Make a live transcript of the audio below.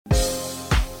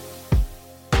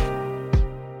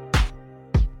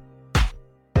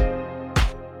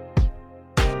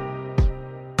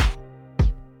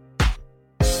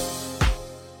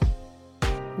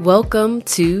Welcome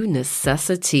to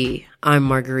Necessity. I'm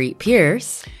Marguerite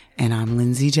Pierce. And I'm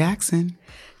Lindsay Jackson.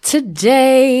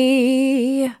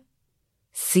 Today,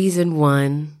 Season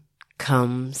 1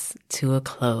 comes to a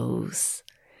close.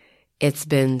 It's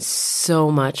been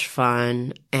so much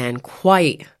fun and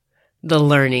quite the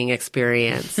learning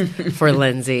experience for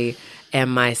Lindsay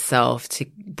and myself to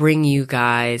bring you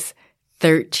guys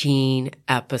 13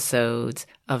 episodes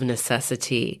of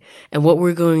Necessity. And what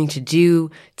we're going to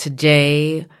do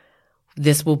today,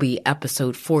 this will be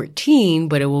episode 14,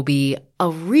 but it will be a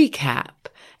recap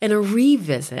and a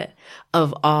revisit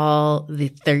of all the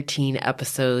 13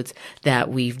 episodes that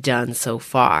we've done so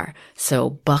far. So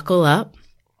buckle up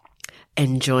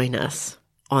and join us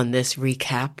on this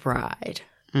recap ride.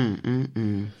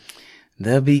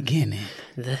 The beginning.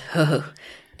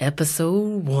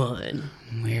 Episode 1.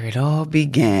 Where it all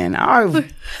began.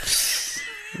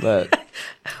 Look.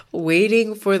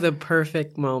 Waiting for the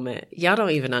perfect moment. Y'all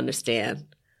don't even understand.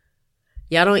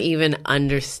 Y'all don't even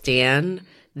understand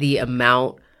the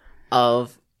amount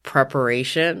of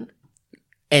preparation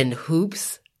and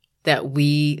hoops that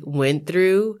we went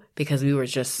through because we were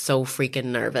just so freaking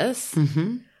nervous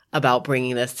about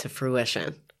bringing this to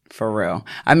fruition. For real.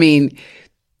 I mean,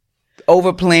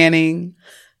 over-planning.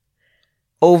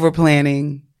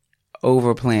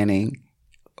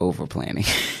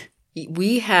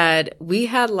 We had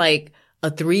like a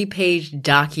 3-page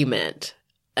document,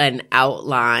 an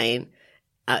outline.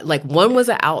 Like one was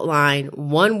an outline,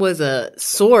 one was a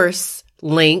source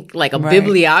link, like a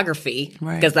bibliography,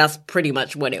 because that's pretty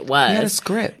much what it was. We had a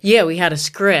script. Yeah, we had a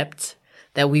script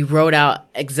that we wrote out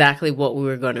exactly what we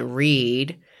were going to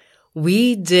read.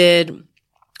 We did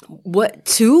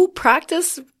 2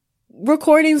 practice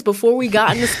recordings before we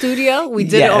got in the studio. We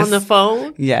did it on the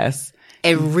phone. Yes.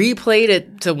 And replayed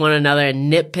it to one another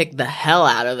and nitpicked the hell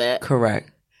out of it. Correct.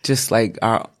 Just like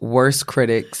our worst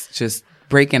critics, just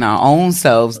breaking our own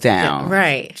selves down.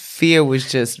 Right. Fear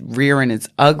was just rearing its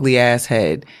ugly ass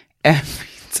head every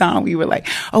time we were like,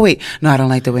 oh wait, no, I don't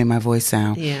like the way my voice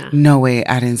sounds. Yeah. No, wait,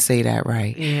 I didn't say that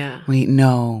right. Yeah. Wait,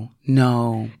 no.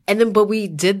 And then, but we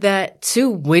did that too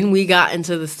when we got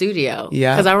into the studio.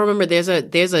 Yeah. Because I remember there's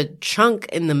a chunk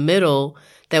in the middle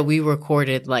that we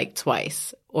recorded like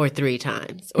twice or 3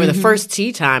 times. Or the first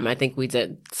tea time, I think we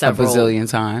did several. A bazillion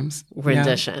times.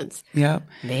 Renditions. Yep.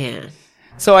 Man.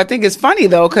 So I think it's funny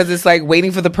though, because it's like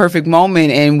waiting for the perfect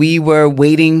moment, and we were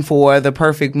waiting for the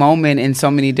perfect moment in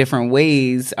so many different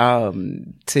ways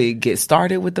to get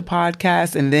started with the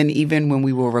podcast. And then even when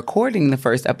we were recording the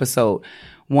first episode,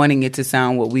 wanting it to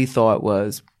sound what we thought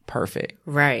was perfect.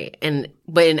 Right.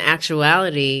 But in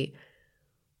actuality,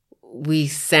 we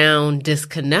sound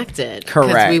disconnected. Correct.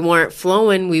 Because we weren't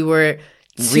flowing. We were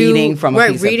reading from a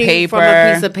piece of paper. From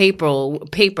a piece of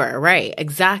paper. Right.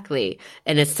 Exactly.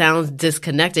 And it sounds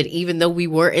disconnected, even though we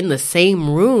were in the same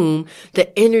room.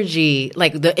 The energy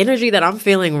that I'm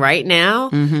feeling right now,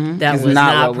 that It's was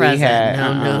not what present. we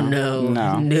had.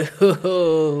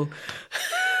 No.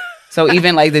 So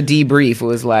even like the debrief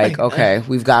was like, okay,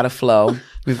 we've got to flow.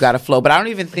 But I don't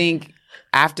even think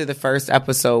after the first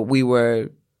episode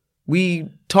we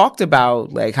talked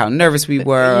about like how nervous we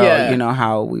were, or,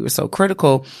 how we were so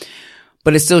critical,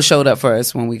 but it still showed up for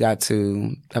us when we got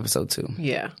to episode 2.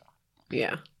 Yeah.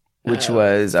 Which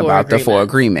was about the 4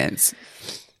 agreements.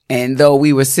 And though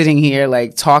we were sitting here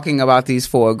like talking about these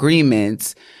 4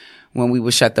 agreements, when we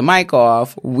would shut the mic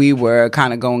off, we were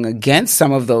kind of going against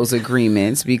some of those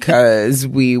agreements because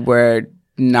we were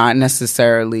not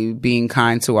necessarily being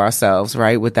kind to ourselves,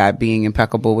 right? With that being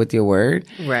impeccable with your word.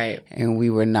 Right. And we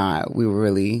were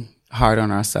really hard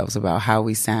on ourselves about how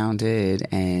we sounded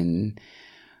and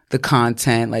the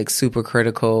content, like super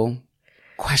critical,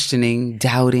 questioning,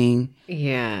 doubting.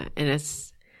 Yeah. And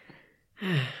it's,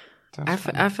 I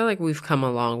feel like we've come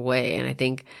a long way. And I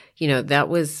think,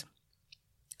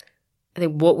 I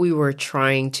think what we were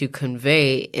trying to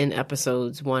convey in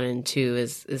episodes 1 and 2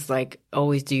 is like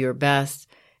always do your best.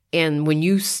 And when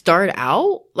you start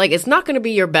out, like it's not going to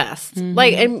be your best.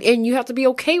 Like, and you have to be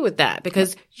okay with that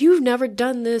because you've never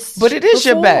done this. But it is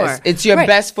your best. It's your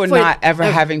best for not ever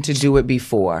having to do it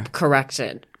before.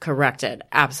 Corrected.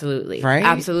 Absolutely. Right?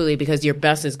 Absolutely. Because your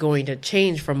best is going to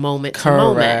change from moment to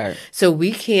moment. So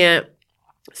we can't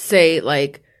say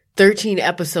like 13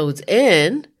 episodes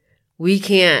in, we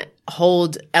can't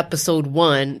hold episode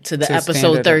 1 to the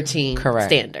episode 13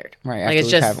 standard. Right. Like after it's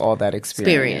just have all that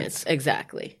experience.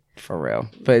 Exactly. For real.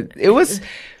 But it was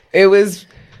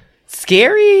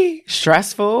scary,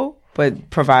 stressful,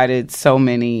 but provided so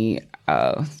many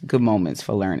good moments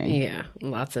for learning. Yeah.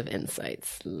 Lots of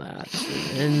insights.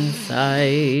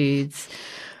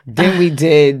 Then we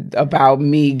did about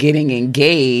me getting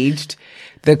engaged,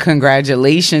 the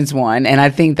congratulations one. And I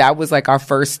think that was like our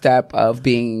first step of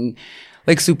being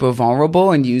like super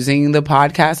vulnerable and using the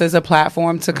podcast as a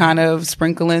platform to kind of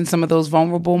sprinkle in some of those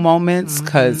vulnerable moments.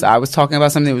 Cause I was talking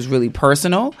about something that was really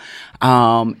personal,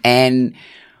 and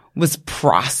was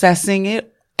processing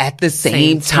it at the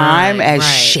same time as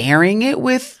sharing it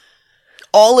with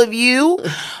all of you.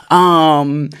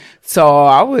 So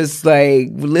I was like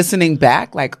listening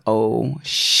back like, oh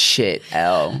shit,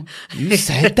 Elle, you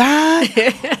said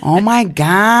that? Oh my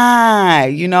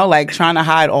God. You know, like trying to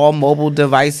hide all mobile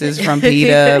devices from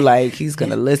Peter. Like he's going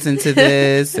to listen to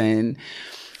this,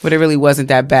 but it really wasn't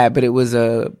that bad. But it was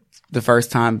the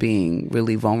first time being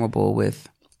really vulnerable with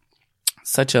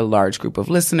such a large group of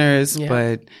listeners,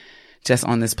 but just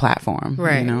on this platform.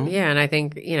 Right. You know? Yeah. And I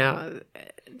think,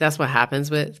 that's what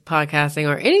happens with podcasting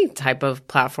or any type of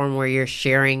platform where you're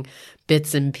sharing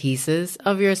bits and pieces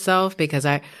of yourself, because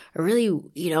I really,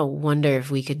 wonder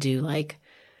if we could do like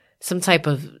some type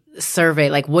of survey,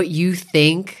 like what you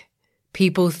think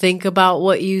people think about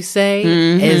what you say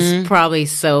is probably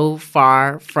so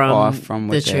far from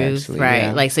the truth, actually, right?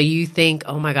 Yeah. Like, so you think,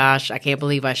 oh my gosh, I can't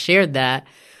believe I shared that,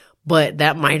 but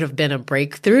that might have been a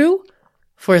breakthrough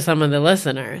for some of the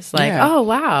listeners. Like, oh,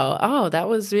 wow. Oh, that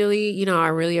was really, I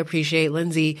really appreciate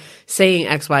Lindsay saying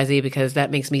XYZ because that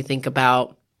makes me think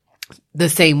about the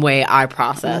same way I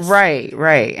process. Right.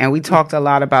 And we talked a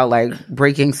lot about like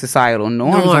breaking societal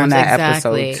norms on that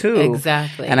episode too.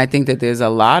 Exactly. And I think that there's a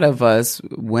lot of us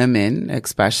women,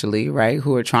 especially, right,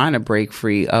 who are trying to break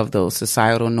free of those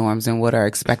societal norms and what are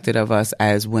expected of us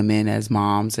as women, as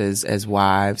moms, as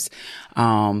wives.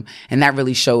 And that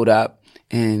really showed up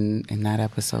in that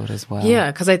episode as well.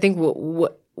 Yeah, because I think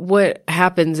what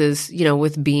happens is,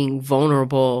 with being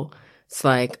vulnerable, it's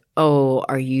like, oh,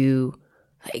 are you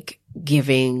like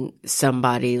giving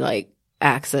somebody like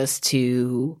access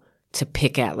to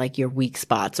pick at like your weak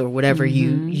spots or whatever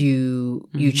you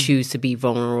choose to be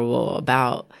vulnerable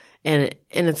about, and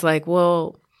it's like,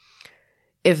 well,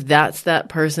 if that's that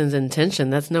person's intention,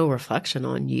 that's no reflection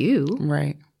on you.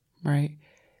 Right.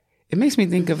 It makes me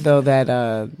think of, though,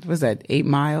 that, what's that, 8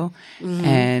 Mile?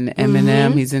 And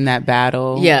Eminem, he's in that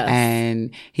battle. Yes.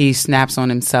 And he snaps on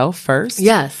himself first.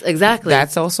 Yes, exactly.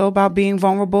 That's also about being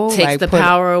vulnerable. Takes like, the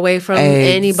power away from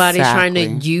anybody trying to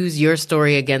use your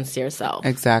story against yourself.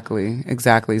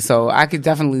 Exactly. So I could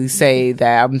definitely say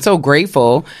that I'm so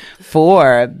grateful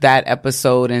for that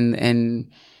episode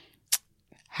and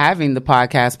having the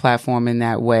podcast platform in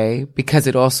that way, because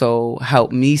it also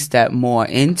helped me step more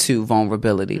into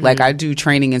vulnerability. Like I do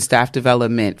training and staff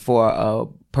development for a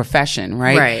profession,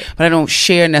 right? But I don't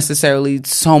share necessarily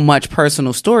so much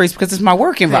personal stories because it's my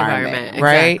work environment,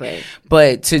 right? Exactly.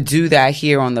 But to do that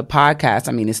here on the podcast,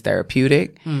 I mean, it's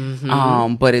therapeutic,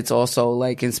 but it's also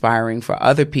like inspiring for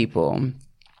other people.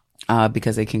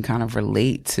 Because they can kind of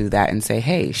relate to that and say,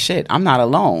 hey, shit, I'm not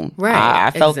alone. Right.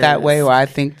 I felt that way, or I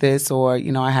think this, or,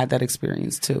 I had that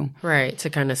experience too. Right. To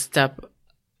kind of step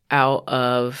out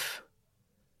of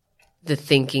the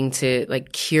thinking to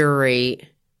like curate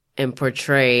and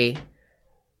portray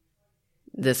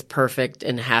this perfect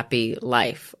and happy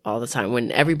life all the time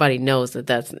when everybody knows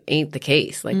that ain't the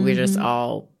case. Like we're just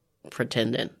all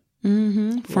pretending.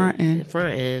 Fronting.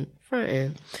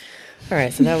 All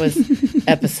right, so that was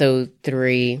episode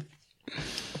 3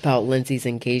 about Lindsay's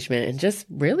engagement and just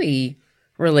really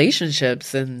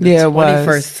relationships in the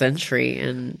 21st century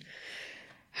and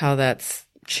how that's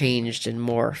changed and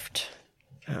morphed.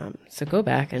 So go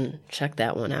back and check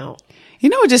that one out.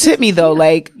 It just hit me though,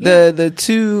 like the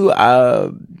two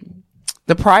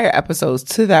the prior episodes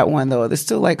to that one though, they're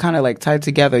still like kind of like tied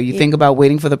together. You think about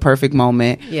waiting for the perfect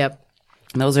moment. Yep.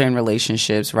 Those are in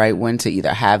relationships, right? When to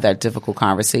either have that difficult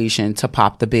conversation, to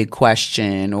pop the big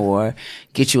question, or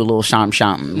get you a little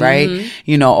sham, right?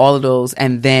 All of those.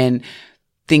 And then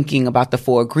thinking about the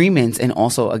 4 agreements and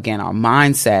also, again, our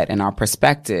mindset and our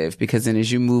perspective. Because then as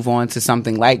you move on to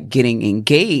something like getting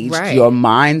engaged, your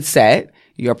mindset,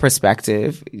 your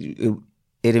perspective, it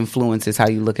influences how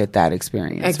you look at that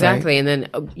experience. Exactly. Right? And then,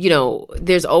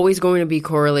 there's always going to be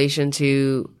correlation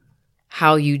to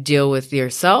how you deal with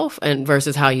yourself and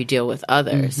versus how you deal with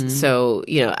others. So,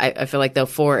 I feel like the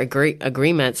 4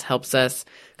 agreements helps us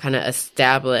kind of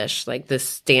establish like the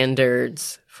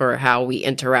standards for how we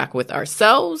interact with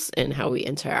ourselves and how we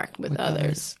interact with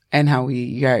others. And how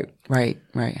we, right.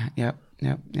 Yep.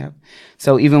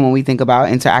 So even when we think about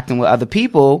interacting with other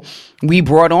people, we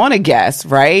brought on a guest,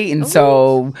 right? And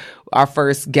so our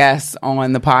first guest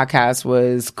on the podcast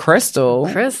was Crystal.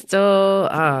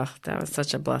 Oh, that was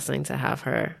such a blessing to have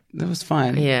her. It was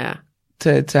fun. Yeah.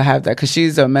 to have that, because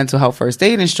she's a mental health first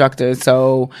aid instructor.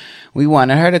 So we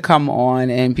wanted her to come on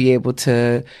and be able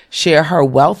to share her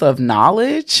wealth of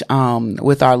knowledge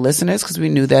with our listeners, because we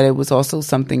knew that it was also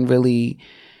something really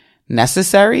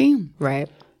necessary. Right.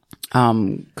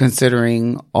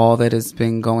 Considering all that has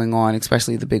been going on,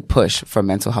 especially the big push for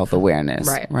mental health awareness.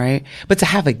 Right. But to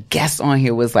have a guest on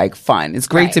here was like fun. It's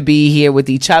great to be here with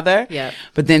each other. Yeah.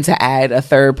 But then to add a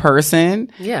third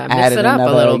person. Yeah. Mix it up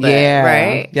a little bit. Yeah.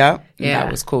 Right. Yep. Yeah.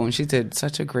 That was cool. And she did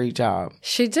such a great job.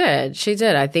 She did.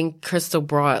 I think Crystal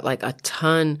brought like a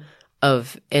ton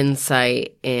of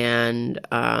insight and,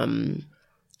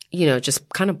 just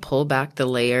kind of pull back the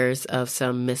layers of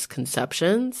some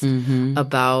misconceptions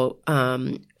about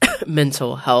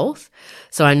mental health.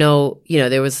 So I know,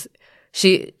 there was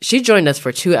she joined us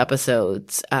for 2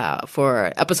 episodes,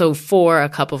 for episode 4, A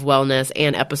Cup of Wellness,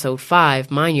 and episode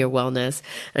 5, Mind Your Wellness.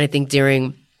 And I think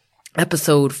during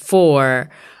episode 4,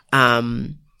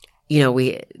 there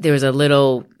was a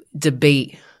little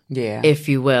debate, if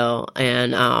you will.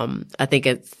 And I think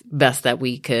it's best that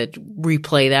we could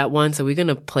replay that one. So we're going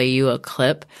to play you a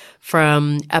clip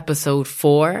from episode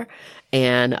 4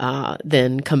 and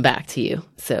then come back to you.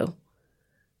 So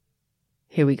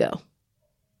here we go.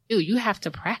 You have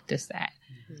to practice that.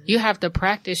 You have to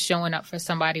practice showing up for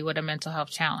somebody with a mental health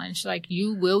challenge. Like,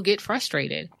 you will get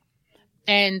frustrated.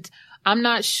 And I'm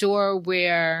not sure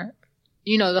where,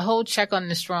 the whole check on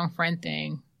the strong friend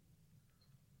thing.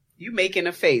 You making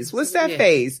a face. What's that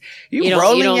face? You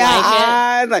rolling your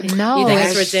eyes? No. You think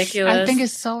it's ridiculous? I think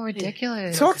it's so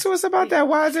ridiculous. Talk to us about that.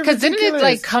 Why is it ridiculous? Because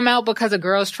didn't it come out because of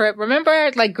Girls Trip? Remember,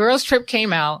 Girls Trip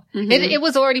came out. It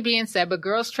was already being said, but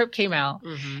Girls Trip came out.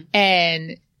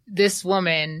 And this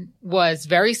woman was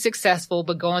very successful,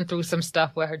 but going through some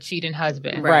stuff with her cheating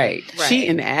husband. Right.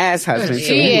 Cheating ass husband.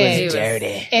 He was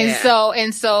dirty.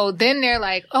 And so then they're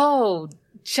like, oh,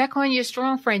 check on your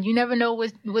strong friend. You never know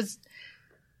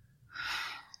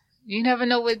you never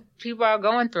know what people are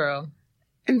going through.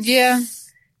 Yeah.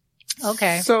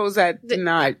 Okay. So is that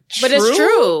not true? But it's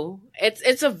true.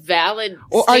 It's a valid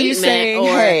Or are you saying,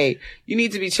 hey, you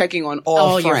need to be checking on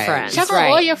all your friends. Check on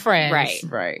all your friends.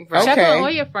 Right. Check on all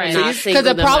your friends. Because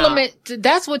the problem is,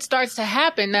 that's what starts to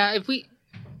happen. Now,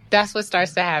 that's what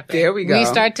starts to happen. There we go. We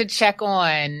start to check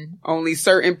on only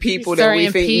certain people that we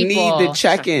think need to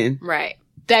check in. Right.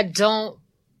 That don't.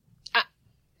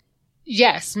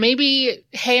 Yes, maybe,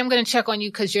 hey, I'm going to check on you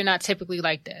because you're not typically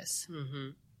like this.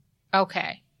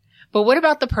 Okay. But what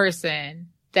about the person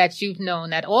that you've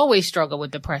known that always struggled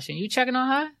with depression? You checking on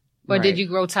her? Or did you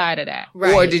grow tired of that?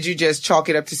 Right. Or did you just chalk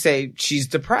it up to say she's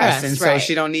depressed and so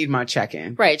she don't need my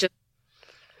check-in? Right.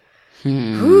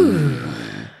 Ooh,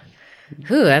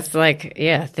 that's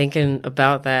thinking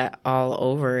about that all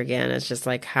over again. It's just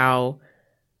like how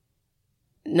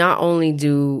not only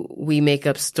do we make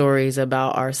up stories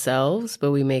about ourselves,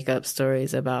 but we make up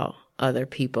stories about other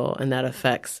people, and that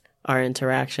affects our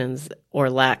interactions or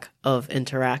lack of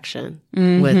interaction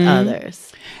with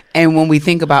others. And when we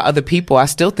think about other people, I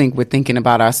still think we're thinking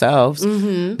about ourselves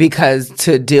because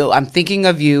I'm thinking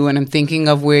of you and I'm thinking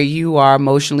of where you are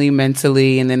emotionally,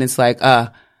 mentally, and then it's like,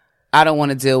 I don't want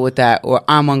to deal with that, or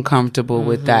I'm uncomfortable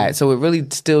with that. So it really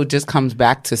still just comes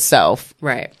back to self.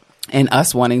 Right. And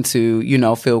us wanting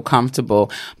to, feel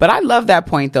comfortable. But I love that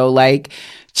point though.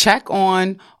 Check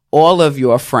on all of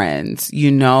your friends,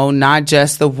 not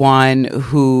just the one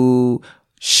who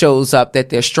shows up that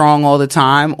they're strong all the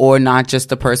time, or not just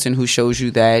the person who shows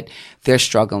you that they're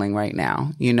struggling right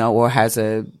now, or has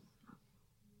that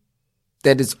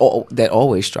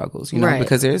always struggles,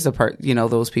 because there is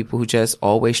those people who just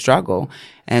always struggle,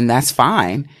 and that's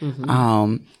fine.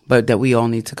 But that we all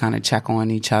need to kind of check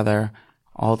on each other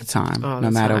all the time, no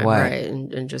matter what. Right.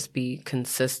 And just be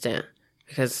consistent,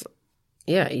 because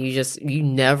you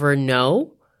never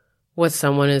know what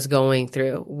someone is going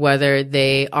through, whether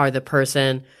they are the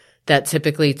person that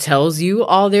typically tells you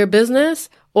all their business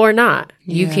or not.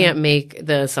 You can't make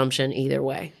the assumption either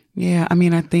way. Yeah. I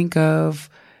mean, I think of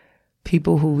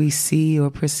people who we see or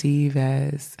perceive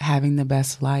as having the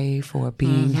best life or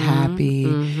being happy.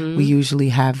 We usually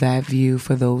have that view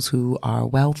for those who are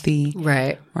wealthy.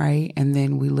 Right. Right. And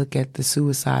then we look at the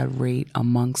suicide rate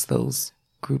amongst those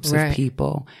groups of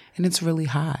people, and it's really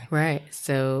high. Right.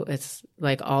 So it's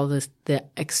like all the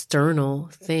external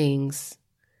things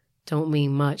don't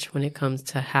mean much when it comes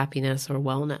to happiness or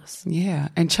wellness. Yeah.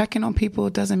 And checking on people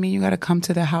doesn't mean you got to come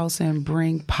to the house and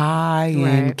bring pie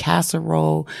and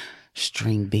casserole.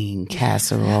 String bean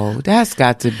casserole. That's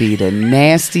got to be the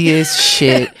nastiest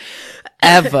shit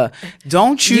ever.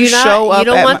 Don't you show up. You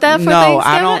don't want that for Thanksgiving?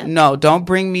 I don't. No, don't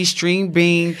bring me string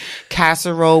bean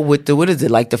casserole with the, what is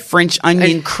it, like the French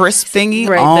onion crisp thingy?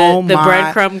 Right, oh the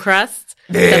my. breadcrumb crust,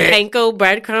 the panko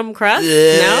breadcrumb crust.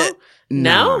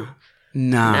 No,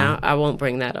 I won't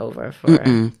bring that over for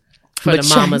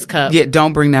the mama's cup. Yeah,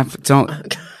 don't bring that.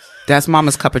 Don't. That's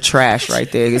mama's cup of trash right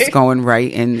there. It's going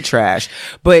right in the trash.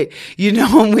 But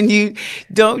when you're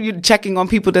checking on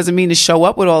people doesn't mean to show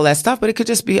up with all that stuff, but it could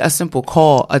just be a simple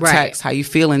call, a text. How you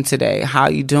feeling today? How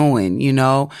you doing?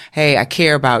 Hey, I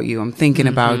care about you. I'm thinking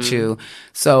about you.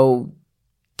 So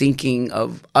thinking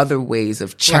of other ways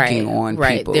of checking on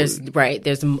people.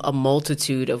 There's a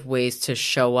multitude of ways to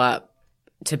show up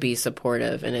to be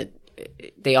supportive, and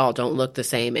they all don't look the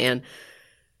same. And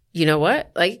you know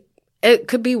what? Like, it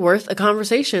could be worth a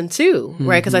conversation too,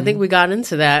 right? Because I think we got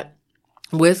into that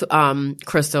with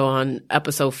Crystal on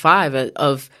episode 5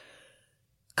 of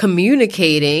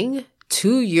communicating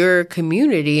to your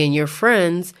community and your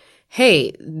friends,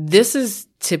 hey, this is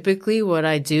typically what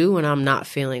I do when I'm not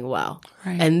feeling well.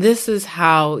 Right. And this is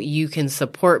how you can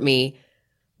support me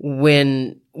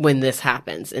when this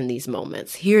happens in these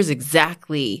moments. Here's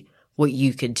exactly what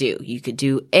you could do. You could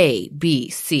do A, B,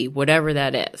 C, whatever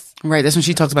that is. Right. That's when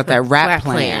she talks about that RAP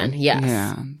plan. Yes.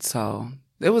 Yeah. So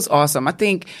it was awesome. I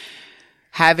think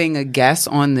having a guest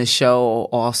on the show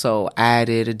also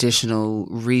added additional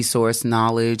resource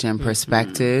knowledge and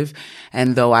perspective.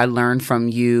 And though I learned from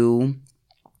you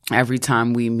every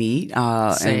time we meet.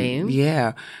 Same.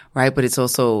 Right. But it's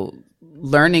also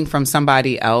learning from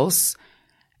somebody else.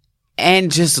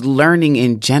 And just learning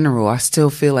in general. I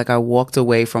still feel like I walked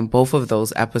away from both of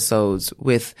those episodes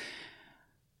with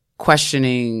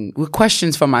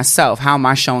questions for myself. How am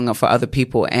I showing up for other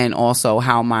people? And also,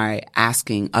 how am I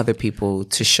asking other people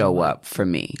to show up for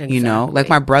me? Exactly. Like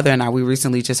my brother and I, we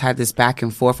recently just had this back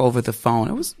and forth over the phone.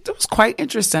 It was quite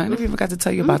interesting. I never even got to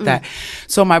tell you about that.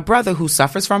 So my brother, who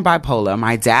suffers from bipolar,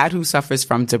 my dad, who suffers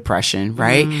from depression,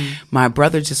 right? My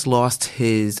brother just lost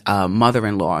his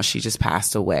mother-in-law. She just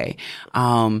passed away.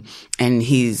 And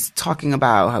he's talking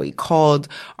about how he called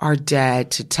our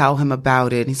dad to tell him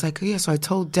about it. And he's like, yeah, so I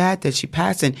told dad that she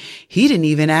passed, and he didn't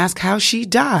even ask how she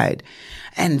died.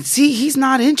 And see, he's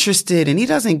not interested and he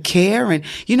doesn't care. And,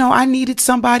 I needed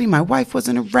somebody. My wife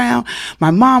wasn't around.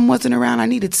 My mom wasn't around. I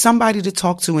needed somebody to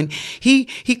talk to. And he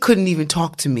couldn't even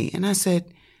talk to me. And I said,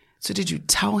 so did you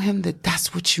tell him that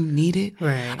that's what you needed?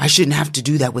 Right. I shouldn't have to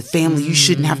do that with family. You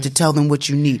shouldn't have to tell them what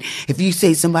you need. If you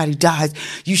say somebody dies,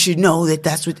 you should know that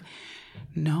that's what.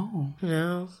 No.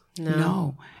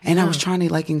 And I was trying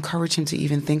to encourage him to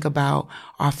even think about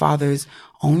our father's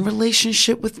own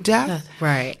relationship with death.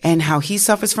 Right. And how he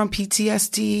suffers from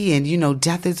PTSD and,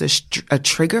 death is a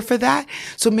trigger for that.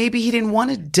 So maybe he didn't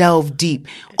want to delve deep,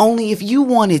 only if you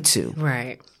wanted to.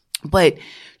 Right. But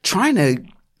trying to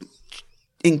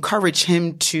encourage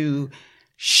him to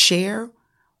share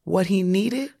what he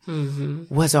needed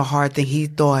was a hard thing. He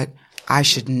thought, I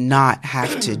should not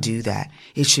have to do that.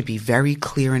 It should be very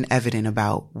clear and evident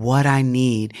about what I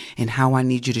need and how I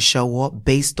need you to show up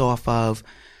based off of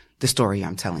the story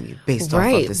I'm telling you, based off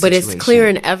of the situation. But it's clear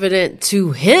and evident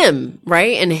to him,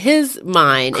 right? In his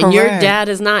mind. Correct. And your dad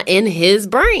is not in his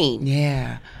brain.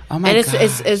 Yeah. Oh my God.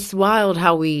 And it's wild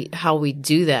how we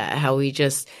do that, how we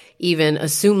just even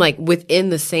assume within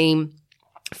the same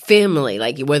family,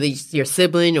 whether it's your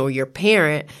sibling or your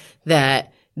parent,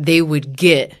 that they would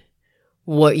get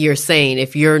what you're saying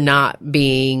if you're not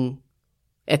being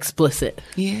explicit.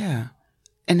 Yeah.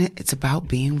 And it's about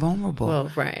being vulnerable.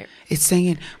 Well, right. It's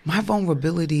saying my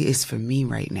vulnerability is for me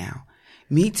right now.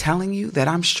 Me telling you that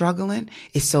I'm struggling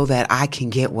is so that I can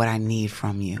get what I need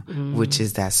from you, which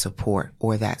is that support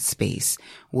or that space,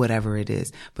 whatever it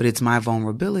is. But it's my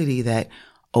vulnerability that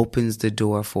opens the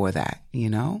door for that,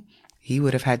 He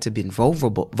would have had to be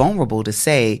vulnerable to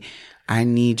say, I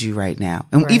need you right now.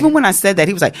 And even when I said that,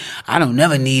 he was like, I don't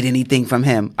never need anything from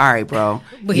him. All right, bro.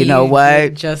 But you know what? You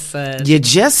just said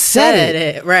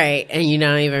it. Right. And you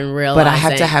don't even realize. But I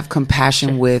have to have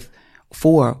compassion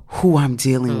for who I'm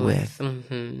dealing with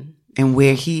and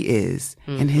where he is.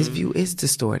 And his view is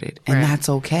distorted. And that's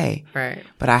okay. Right.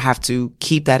 But I have to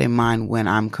keep that in mind when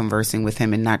I'm conversing with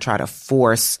him and not try to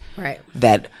force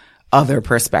that other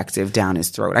perspective down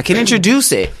his throat. I can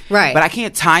introduce it, right? But I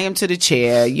can't tie him to the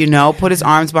chair, put his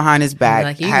arms behind his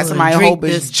back, have somebody hold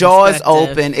his jaws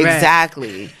open. Right.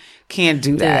 Exactly. Can't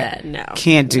do that. No.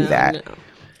 Can't do that. No.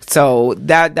 So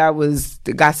that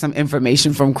got some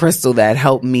information from Crystal that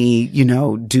helped me,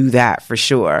 do that for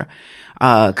sure.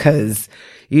 'Cause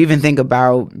you even think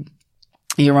about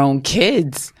your own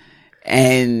kids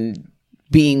and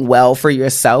being well for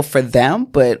yourself, for them,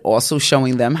 but also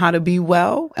showing them how to be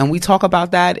well. And we talk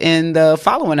about that in the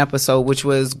following episode, which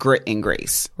was Grit and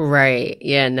Grace. Right.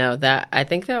 Yeah, no, I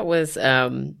think that was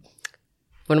one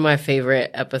of my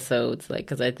favorite episodes, like,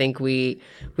 because I think we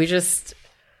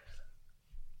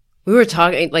were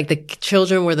talking, like, the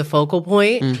children were the focal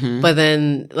point, but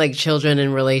then, like, children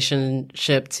in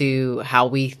relationship to how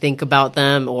we think about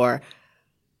them or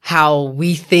how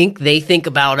we think they think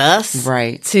about us,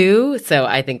 right? Too. So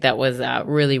I think that was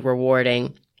really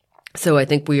rewarding. So I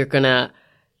think we are going to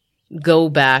go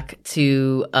back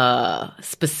to a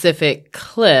specific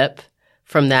clip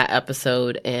from that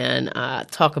episode and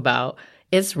talk about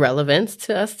its relevance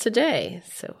to us today.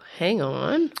 So hang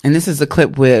on. And this is a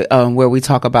clip where we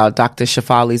talk about Dr.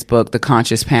 Shefali's book, The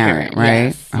Conscious Parent, right?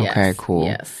 Yes, okay, yes, cool.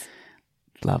 Yes.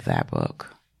 Love that book.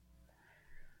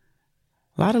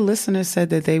 A lot of listeners said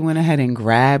that they went ahead and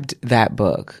grabbed that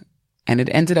book, and it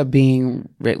ended up being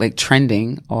like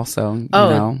trending also. You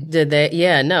know? Did they?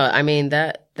 Yeah, no, I mean,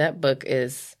 that book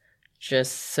is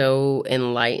just so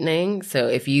enlightening. So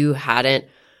if you hadn't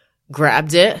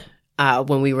grabbed it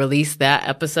when we released that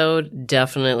episode,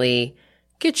 definitely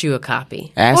get you a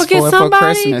copy. Ask for it for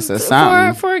Christmas or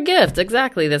something. For a gift,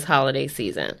 exactly, this holiday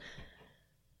season.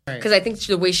 Because I think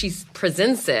the way she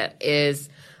presents it is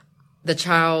the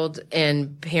child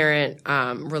and parent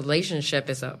relationship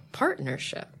is a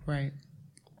partnership. Right.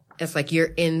 It's like you're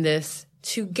in this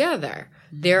together.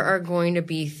 There are going to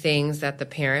be things that the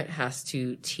parent has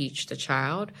to teach the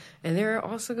child, and there are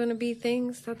also going to be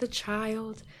things that the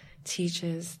child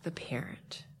teaches the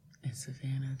parent. And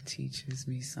Savannah teaches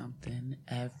me something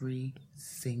every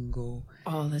single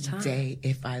all the time day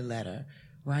if I let her.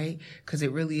 Right? Because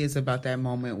it really is about that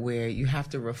moment where you have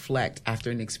to reflect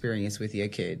after an experience with your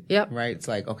kid. Yep. Right? It's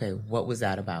like, okay, what was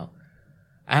that about?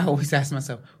 I always ask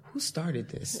myself, who started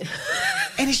this?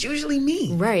 And it's usually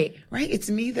me. Right. Right? It's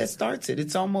me that starts it.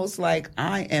 It's almost like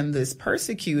I am this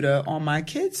persecutor on my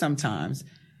kid sometimes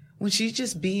when she's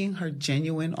just being her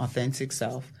genuine, authentic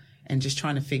self and just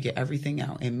trying to figure everything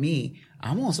out. And me,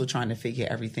 I'm also trying to figure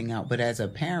everything out. But as a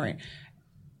parent,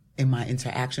 in my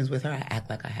interactions with her, I act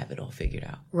like I have it all figured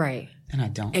out. Right. And I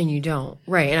don't. And you don't.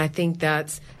 Right. And I think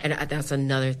that's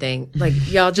another thing. Like,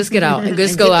 y'all just get out and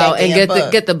just go out and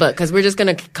get the book. Because we're just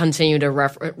going to continue to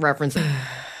reference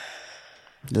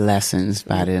lessons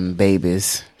by them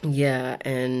babies. Yeah.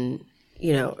 And,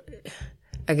 you know,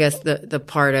 I guess the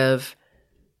part of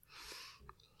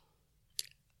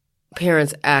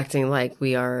parents acting like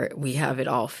we have it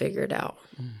all figured out.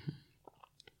 Mm-hmm.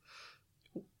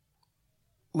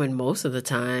 When most of the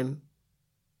time,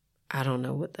 I don't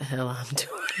know what the hell I'm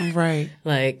doing. Right.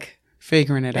 Like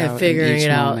figuring it out.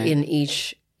 In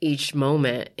each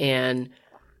moment. And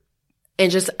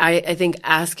just I think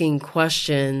asking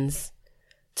questions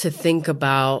to think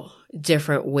about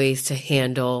different ways to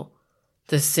handle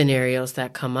the scenarios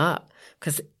that come up.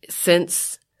 Because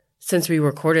since we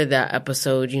recorded that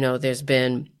episode, you know, there's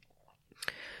been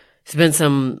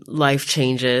some life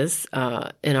changes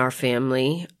in our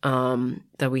family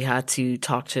that we had to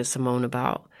talk to Simone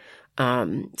about.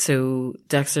 So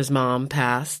Dexter's mom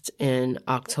passed in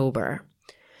October,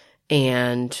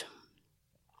 and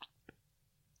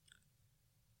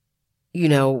you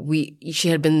know, she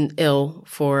had been ill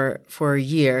for a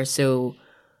year, so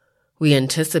we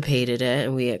anticipated it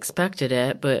and we expected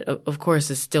it, but of course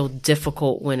it's still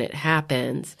difficult when it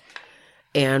happens.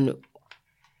 And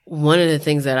one of the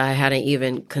things that I hadn't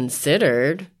even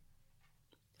considered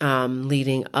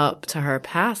leading up to her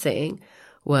passing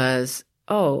was,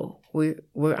 I'm going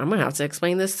to have to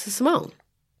explain this to Simone.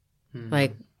 Mm-hmm.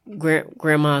 Like,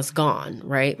 grandma's gone,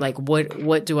 right? Like,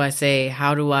 what do I say?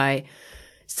 How do I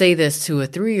say this to a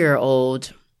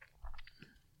 3-year-old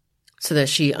so that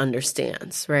she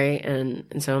understands, right? And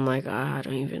so I'm like, I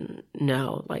don't even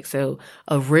know. Like, so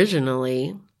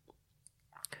originally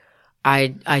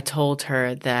I told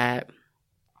her that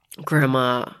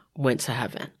grandma went to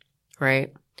heaven,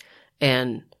 right?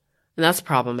 And that's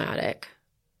problematic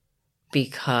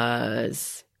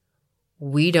because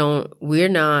we don't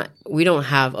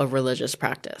have a religious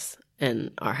practice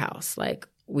in our house. Like,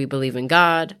 we believe in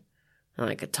God and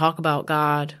I could talk about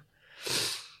God,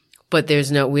 but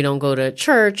we don't go to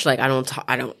church. Like, I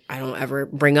don't ever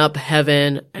bring up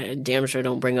heaven. I damn sure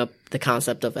don't bring up the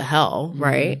concept of a hell,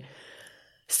 right? Mm-hmm.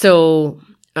 So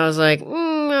I was like,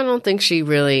 I don't think she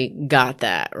really got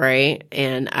that, right?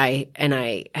 And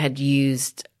I had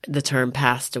used the term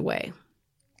passed away.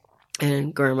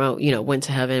 And grandma, you know, went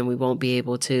to heaven. We won't be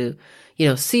able to, you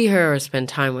know, see her or spend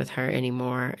time with her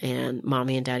anymore. And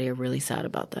mommy and daddy are really sad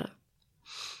about that.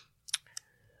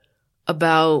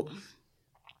 About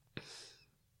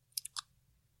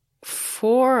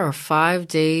 4 or 5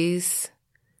 days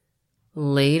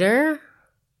later,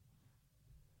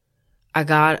 I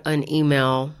got an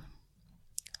email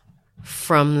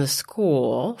from the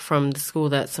school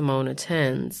that Simone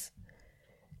attends,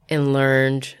 and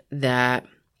learned that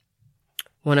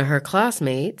one of her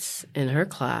classmates in her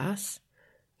class,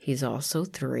 he's also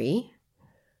 3,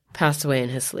 passed away in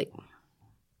his sleep.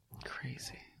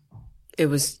 Crazy. It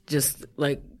was just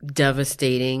like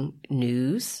devastating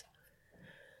news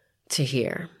to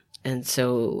hear. And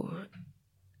so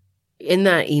in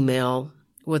that email,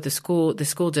 what the school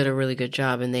did a really good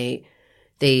job, and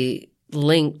they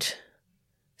linked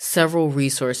several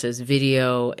resources,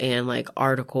 video and like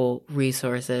article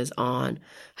resources on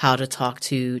how to talk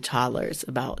to toddlers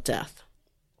about death.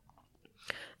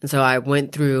 And so I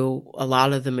went through a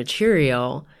lot of the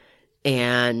material,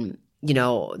 and, you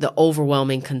know, the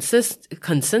overwhelming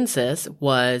consensus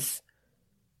was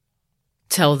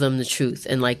tell them the truth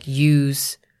and like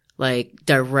use like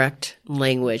direct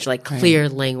language, like clear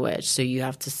language. So you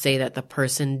have to say that the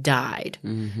person died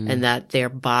and that their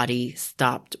body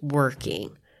stopped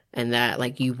working, and that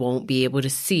like you won't be able to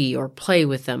see or play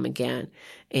with them again.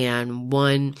 And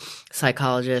one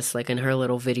psychologist, like in her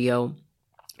little video,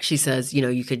 she says, you know,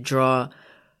 you could draw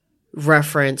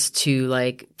reference to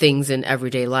like things in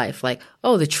everyday life, like,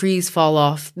 oh, the trees fall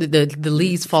off, the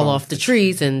leaves fall off the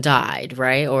trees and died,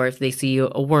 right? Or if they see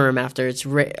a worm after it's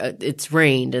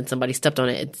rained and somebody stepped on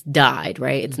it, it's died,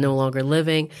 right? It's no longer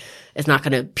living. It's not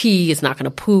going to pee. It's not going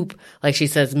to poop. Like she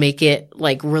says, make it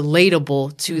like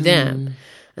relatable to them.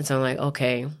 And so I'm like,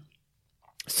 okay,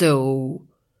 so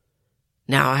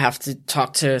now I have to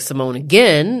talk to Simone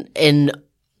again in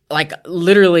like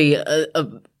literally a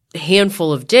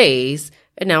handful of days,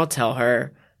 and now tell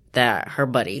her that her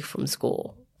buddy from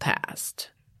school passed.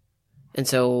 And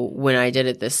so when I did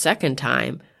it the second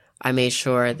time, I made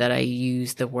sure that I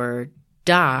used the word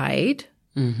died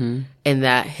and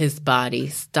that his body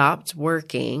stopped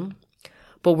working,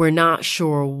 but we're not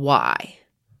sure why,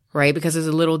 right? Because it's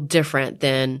a little different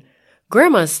than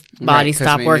grandma's body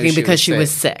stopped working because she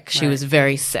was sick. She was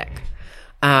very sick.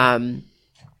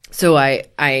 So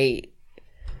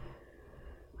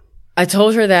I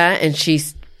told her that, and she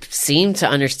seemed to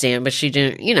understand, but she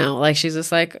didn't, you know, like she's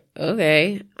just like,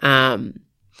 okay. And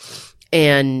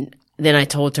then I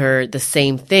told her the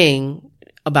same thing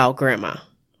about grandma,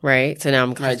 right? So now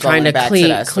I'm trying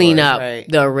to clean up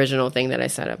the original thing that I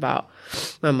said about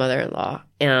my mother-in-law.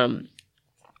 And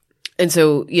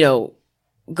so, you know,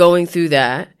 going through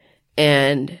that,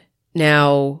 and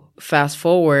now fast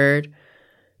forward,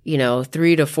 you know,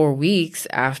 3 to 4 weeks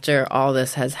after all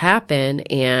this has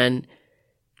happened, and,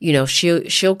 you know,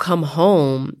 she'll come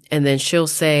home, and then she'll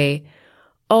say,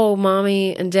 oh,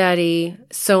 mommy and daddy,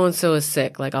 so-and-so is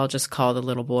sick. Like, I'll just call the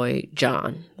little boy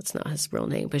John. That's not his real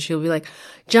name, but she'll be like,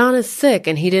 John is sick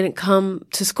and he didn't come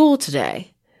to school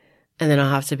today. And then I'll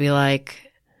have to be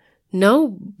like, no,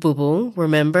 boo-boo,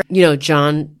 remember, you know,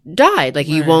 John died. Like,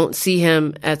 you won't see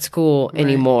him at school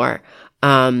anymore.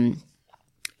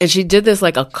 And she did this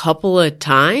like a couple of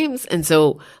times. And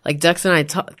so like Dex and I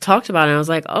talked about it, and I was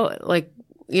like, oh, like,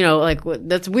 you know, like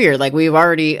that's weird. Like, we've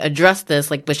already addressed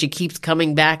this, like, but she keeps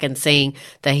coming back and saying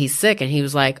that he's sick. And he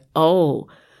was like,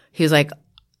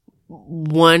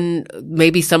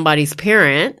 maybe somebody's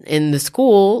parent in the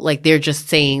school, like they're just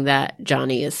saying that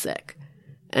Johnny is sick,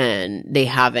 and they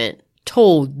haven't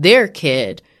told their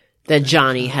kid that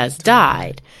Johnny has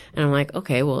died. And I'm like,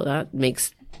 okay, well, that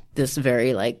makes this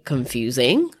very like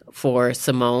confusing for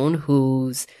Simone,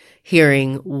 who's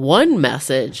hearing one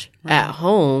message at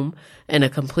home and a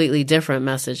completely different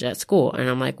message at school. And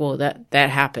I'm like, well, that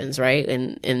happens, right?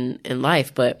 In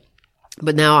life. But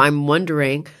now I'm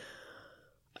wondering,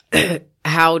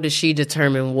 how does she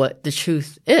determine what the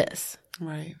truth is?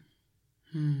 Right.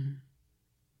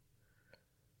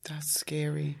 That's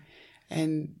scary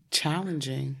and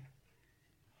challenging.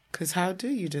 'Cause how do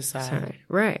you decide? Sorry.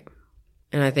 Right.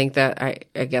 And I think that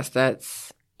I guess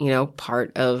that's, you know,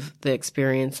 part of the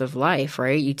experience of life,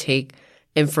 right? You take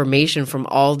information from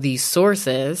all these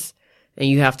sources, and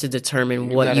you have to determine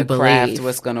what you believe. Craft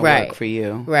what's going to work for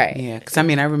you. Right. Yeah. Because, I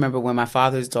mean, I remember when my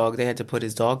father's dog, they had to put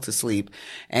his dog to sleep,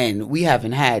 and we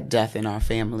haven't had death in our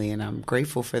family, and I'm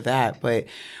grateful for that. But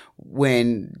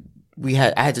when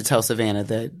I had to tell Savannah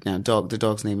that the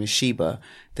dog's name is Sheba,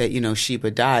 that, you know,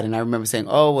 Sheba died. And I remember saying,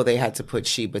 oh, well, they had to put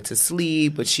Sheba to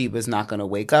sleep, but Sheba's not going to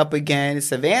wake up again.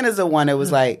 Savannah's the one that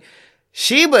was like,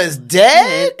 Sheba's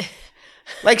dead?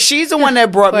 Like, she's the one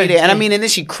that brought me there. And I mean, and then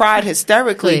she cried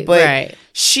hysterically, but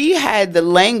she had the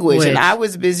language, and I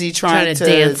was busy trying to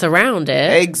dance around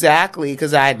it. Exactly,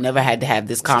 because I had never had to have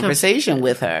this conversation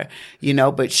with her, you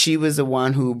know, but she was the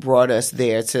one who brought us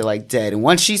there to like dead. And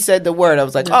once she said the word, I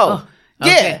was like, oh yeah.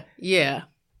 Okay. Yeah.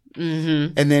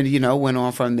 Mm-hmm. And then, you know, went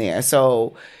on from there.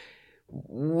 So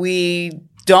we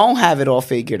don't have it all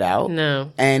figured out.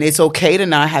 No. And it's okay to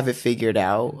not have it figured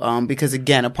out. Because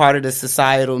again, a part of the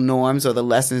societal norms or the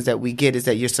lessons that we get is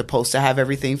that you're supposed to have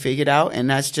everything figured out. And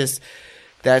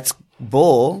that's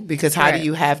bull, because how do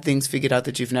you have things figured out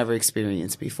that you've never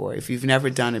experienced before? If you've never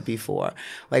done it before.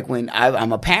 Like when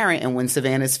I'm a parent, and when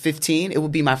Savannah's 15, it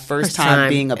would be my first time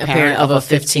being a parent of a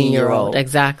 15-year-old.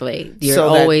 Exactly. You're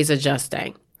always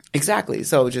adjusting. Exactly.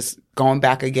 So just going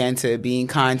back again to being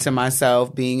kind to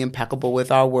myself, being impeccable with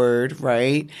our word,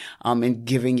 right? And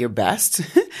giving your best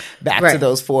back to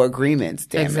those 4 agreements.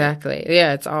 Exactly.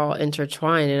 Yeah, it's all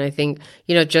intertwined. And I think,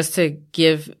 you know, just to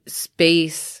give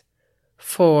space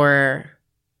for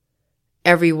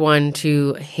everyone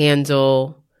to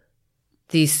handle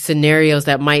these scenarios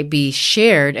that might be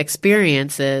shared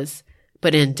experiences,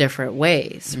 but in different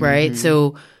ways, right?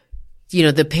 So, you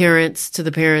know, the parents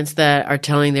that are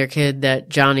telling their kid that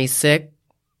Johnny's sick,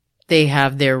 they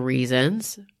have their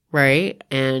reasons, right?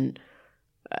 And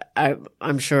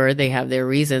I'm sure they have their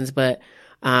reasons, but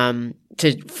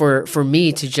for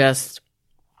me to just,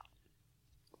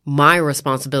 my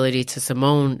responsibility to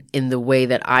Simone in the way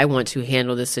that I want to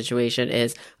handle this situation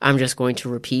is I'm just going to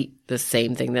repeat the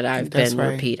same thing that I've been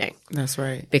repeating. That's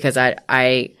right. Because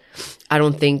I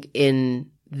don't think in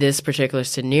this particular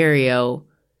scenario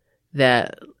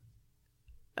that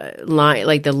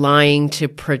the lying to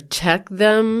protect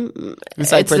them.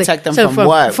 It's like protect them from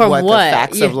what? From what? The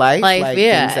facts of life? Like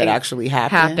things that actually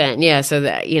happen? Yeah, so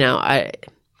that, you know,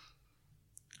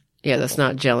 that's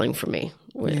not gelling for me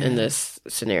in this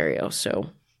scenario. So,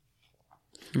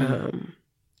 so,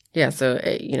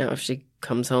 you know, if she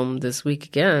comes home this week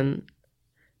again,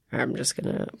 I'm just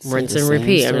going to rinse and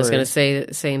repeat. I'm just going to say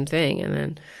the same thing. And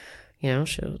then, you know,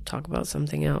 she'll talk about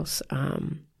something else.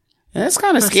 And that's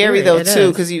kind of scary though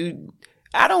too, because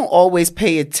I don't always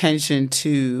pay attention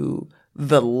to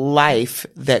the life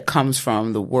that comes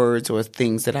from the words or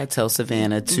things that I tell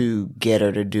Savannah to get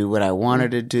her to do what I want her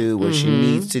to do, what she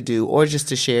needs to do, or just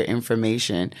to share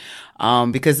information.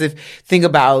 Because think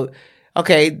about,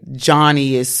 okay,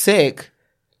 Johnny is sick.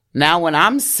 Now when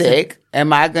I'm sick,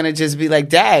 am I going to just be like,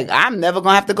 Dag, I'm never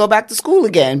going to have to go back to school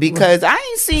again because I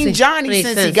ain't seen Johnny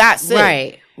since he got sick.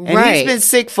 Right. And he's been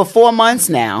sick for 4 months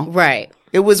now. Right.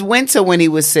 It was winter when he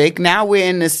was sick. Now we're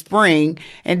in the spring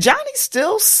and Johnny's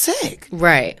still sick.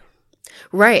 Right.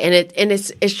 Right. And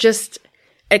it's just,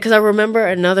 because I remember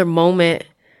another moment,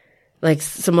 like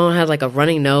Simone had like a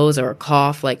runny nose or a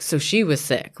cough, like, so she was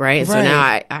sick. Right. So now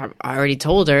I already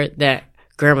told her that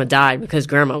grandma died because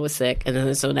grandma was sick. And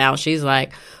then so now she's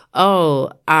like,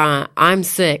 I'm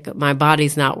sick. My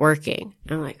body's not working.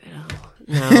 And I'm like, oh.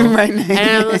 No. Right. And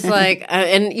I was like,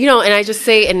 and you know, and I just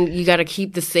say, and you got to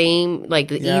keep the same, like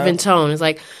the even tone. It's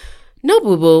like, no,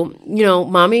 boo boo, you know,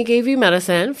 mommy gave you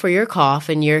medicine for your cough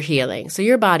and you're healing. So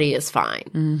your body is fine.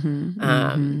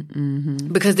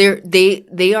 Because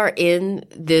they are in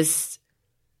this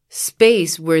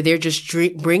space where they're just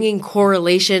bringing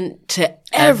correlation to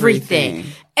everything.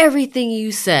 Everything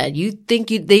you said. You think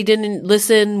they didn't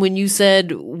listen when you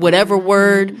said whatever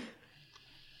word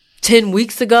 10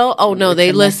 weeks ago? Oh no,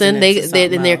 they listen.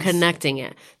 They're connecting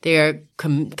it. They are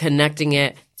connecting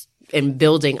it and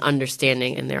building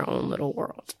understanding in their own little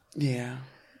world. Yeah.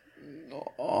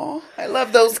 Oh, I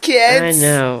love those kids.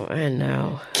 I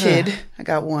know. Kid, I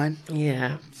got one.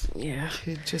 Yeah.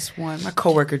 Kid, just one. My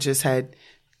coworker just had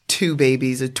 2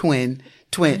 babies, twins.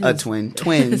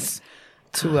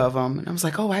 2 of them. And I was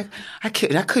like, oh, I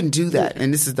couldn't do that.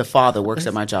 And this is the father works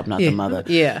at my job, not the mother.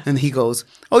 Yeah. And he goes,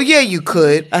 oh, yeah, you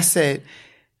could. I said,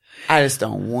 I just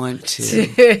don't want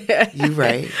to. You're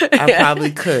right. I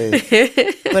probably could.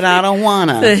 But I don't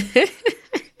want to.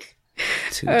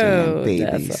 2 damn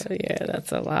babies.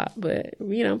 That's a lot. But,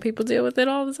 you know, people deal with it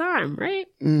all the time, right?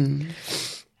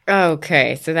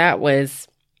 Okay. So that was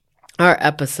our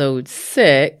episode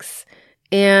 6.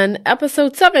 And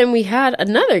episode 7, we had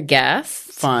another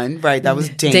guest. Fun, right? That was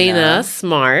Dana. Dana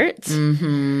Smart.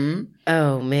 Mm-hmm.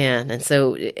 Oh, man. And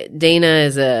so Dana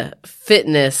is a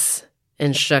fitness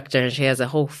instructor, and she has a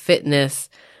whole fitness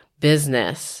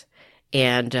business.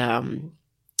 And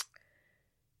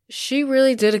she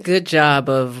really did a good job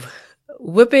of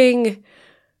whipping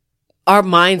our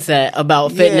mindset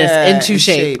about fitness into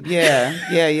shape. Yeah.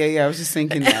 I was just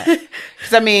thinking that.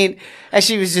 Because I mean, as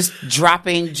she was just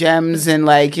dropping gems and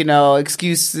like, you know,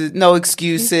 no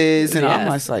excuses. And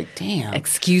I'm just like, damn.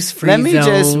 Excuse-free Let me zone.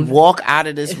 just walk out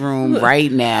of this room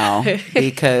right now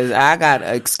because I got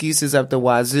excuses up the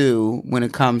wazoo when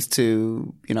it comes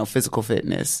to, you know, physical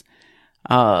fitness.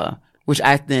 Which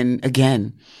I then,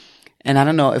 again, and I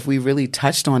don't know if we really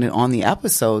touched on it on the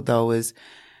episode though, is,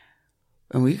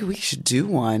 and we should do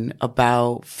one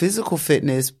about physical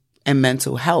fitness and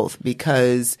mental health,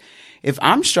 because if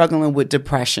I'm struggling with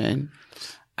depression,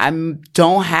 I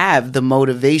don't have the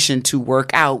motivation to work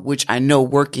out, which I know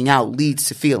working out leads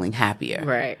to feeling happier.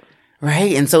 Right.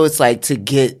 Right. And so it's like to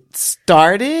get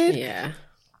started. Yeah.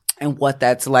 And what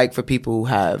that's like for people who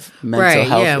have mental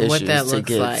health issues. What that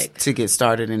looks like. To get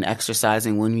started in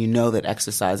exercising when you know that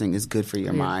exercising is good for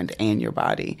your mind and your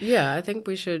body. Yeah, I think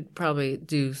we should probably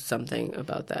do something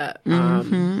about that.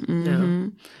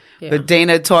 But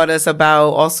Dana taught us about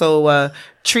also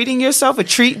treating yourself, a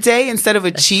treat day instead of a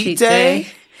cheat day.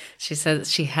 She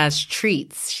says she has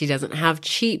treats. She doesn't have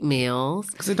cheat meals.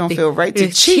 Because it don't feel right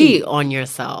to cheat on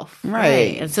yourself.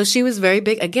 Right. And so she was very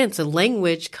big. Again, so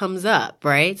language comes up,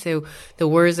 right? So the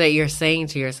words that you're saying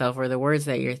to yourself or the words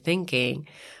that you're thinking,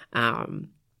 to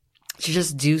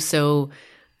just do so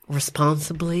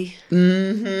responsibly. Oh,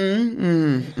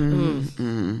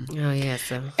 yeah.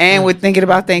 So. And we're thinking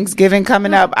about Thanksgiving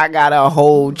coming up. I got a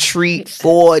whole treat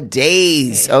 4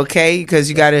 days, okay? Because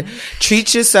you got to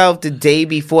treat yourself the day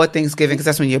before Thanksgiving, because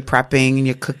that's when you're prepping and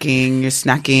you're cooking, you're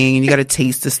snacking, and you got to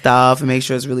taste the stuff and make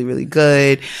sure it's really, really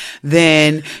good.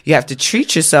 Then you have to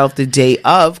treat yourself the day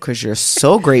of, because you're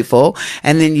so grateful.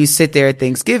 And then you sit there at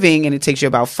Thanksgiving, and it takes you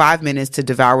about 5 minutes to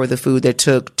devour the food that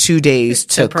took 2 days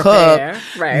to prepare, cook.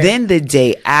 Right. Then the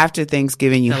day after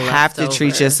Thanksgiving, you have to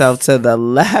treat yourself to the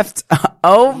leftovers.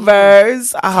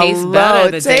 Tastes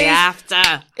better the day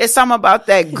after. It's something about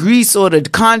that grease or the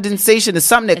condensation or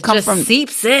something that comes from.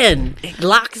 Seeps in. It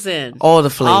locks in. All the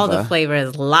flavor. All the flavor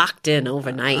is locked in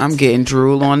overnight. I'm getting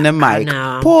drool on the mic. I know.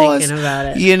 I'm Pause. thinking about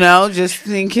it. You know, just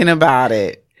thinking about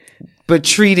it. But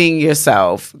treating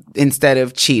yourself instead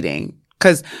of cheating.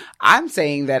 Because I'm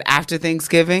saying that after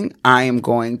Thanksgiving, I am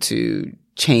going to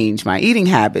change my eating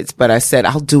habits, but I said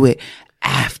I'll do it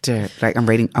after. Like I'm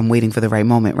waiting for the right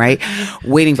moment, right?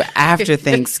 Waiting for after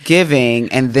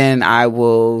Thanksgiving, and then I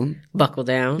will buckle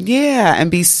down. Yeah, and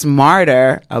be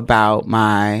smarter about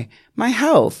my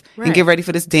health and get ready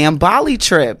for this damn Bali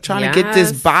trip. Trying to get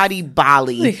this Bali.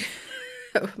 Bali.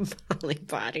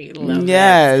 Love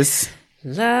yes. It.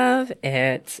 Love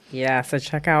it. Yeah, so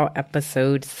check out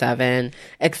episode 7,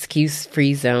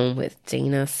 Excuse-Free Zone with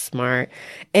Dana Smart.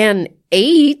 And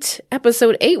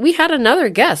episode 8, we had another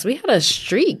guest. We had a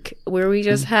streak where we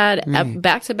just had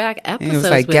back-to-back episodes. It was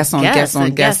like guest on guest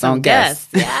on guest on guest.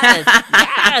 Yes,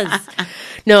 yes.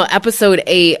 No, episode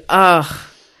 8,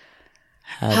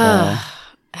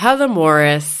 Heather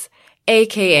Morris,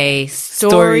 a.k.a.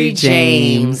 Story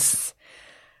James.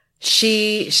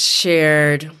 She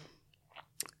shared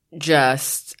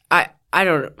just I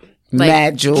don't know, like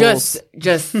mad jewels,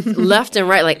 just left and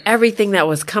right, like everything that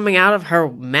was coming out of her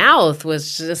mouth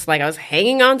was just like I was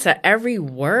hanging on to every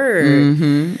word.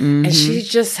 And she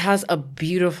just has a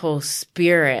beautiful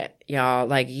spirit, y'all,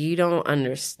 like you don't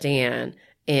understand.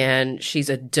 And she's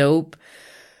a dope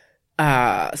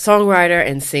songwriter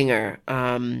and singer.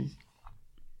 And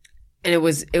it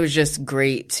was just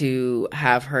great to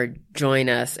have her join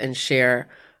us and share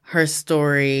her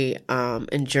story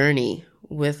and journey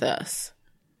with us.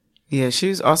 Yeah, she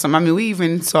was awesome. I mean, we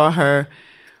even saw her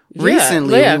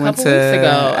recently. We went a couple weeks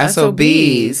ago.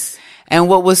 SOBs. And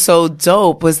what was so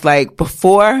dope was like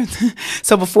before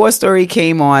Story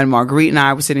came on, Marguerite and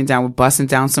I were sitting down, we're busting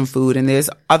down some food, and there's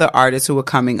other artists who are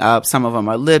coming up. Some of them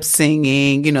are lip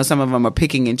singing, you know, some of them are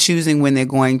picking and choosing when they're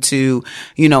going to,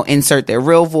 you know, insert their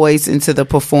real voice into the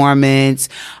performance.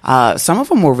 Some of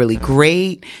them were really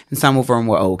great and some of them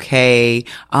were okay.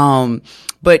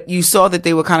 But you saw that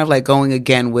they were kind of like going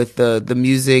again with the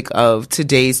music of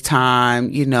today's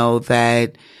time, you know,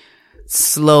 that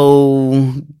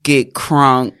slow, get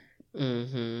crunk,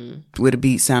 with a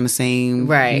beat sound the same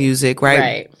music,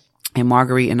 right? And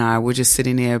Marguerite and I were just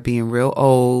sitting there being real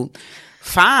old.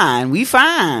 We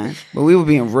fine. But we were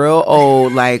being real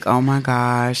old, like, oh my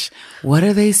gosh, what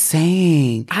are they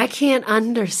saying? I can't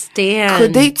understand.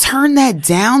 Could they turn that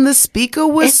down? The speaker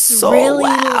was so really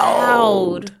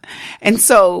loud. And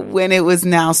so when it was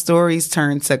now Story's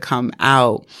turn to come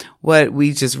out, what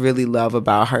we just really love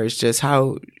about her is just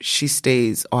how she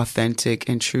stays authentic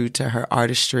and true to her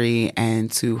artistry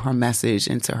and to her message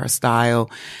and to her style,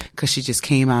 because she just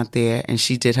came out there and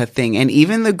she did her thing. And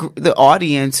even the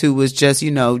audience who was just,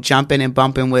 you know, jumping and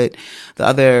bumping with the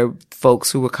other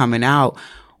folks who were coming out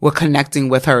were connecting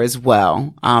with her as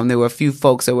well. There were a few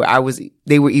folks that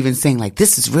they were even saying like,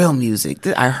 this is real music.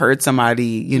 I heard somebody,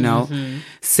 you know,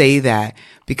 say that,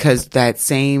 because that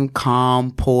same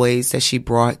calm poise that she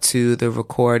brought to the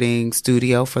recording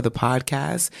studio for the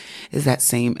podcast is that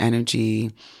same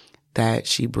energy that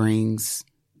she brings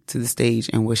to the stage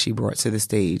and what she brought to the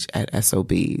stage at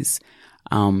SOBs.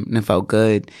 And it felt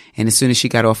good. And as soon as she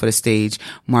got off of the stage,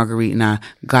 Marguerite and I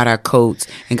got our coats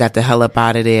and got the hell up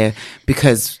out of there,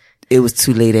 because it was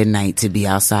too late at night to be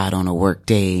outside on a work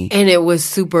day. And it was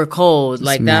super cold.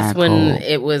 Like, that's when cold.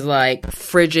 It was like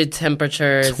frigid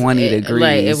temperatures. 20 degrees.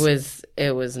 Like,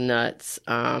 it was nuts.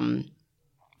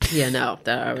 Yeah, no,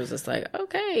 that I was just like,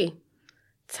 okay,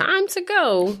 time to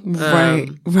go. Right.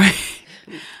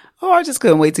 Oh, I just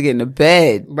couldn't wait to get into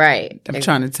bed. Right. I'm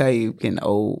trying to tell you, getting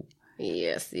old.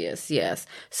 Yes.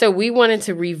 So we wanted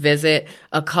to revisit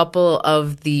a couple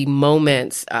of the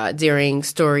moments during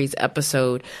Story's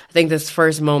episode. I think this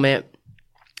first moment,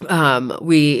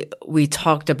 we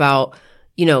talked about,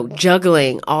 you know,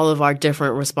 juggling all of our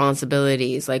different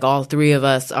responsibilities. Like, all three of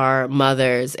us are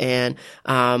mothers, and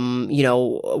you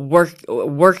know,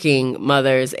 working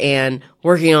mothers, and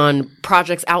working on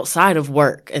projects outside of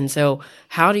work. And so,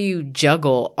 how do you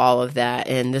juggle all of that?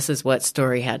 And this is what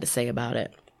Story had to say about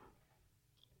it.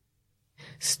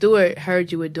 Stuart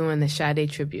heard you were doing the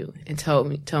Sade tribute and told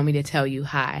me to tell you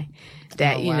hi.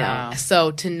 That, you know,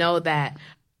 so to know that.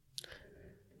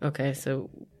 Okay, so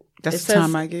that's the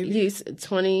time I gave you? He's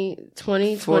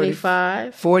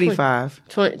 2045. 45.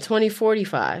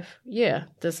 2045. Yeah,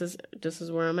 this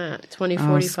is where I'm at.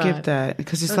 2045. I'll skip that,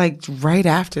 because it's like right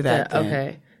after that. Yeah,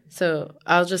 okay. So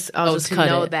I'll just cut to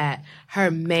know it. that her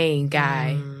main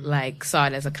guy like saw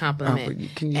it as a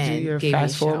compliment. Can you do your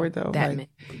fast forward though? That like,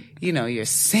 you know, your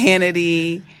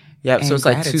sanity. Yep. So it's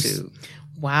gratitude. Like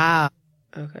wow.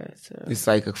 Okay. So it's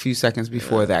like a few seconds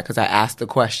before that, because I asked the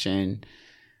question,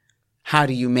 how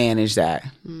do you manage that?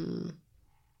 Oh,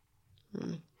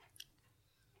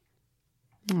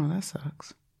 that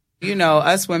sucks. You know,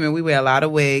 us women, we wear a lot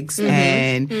of wigs,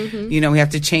 and, you know, we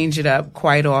have to change it up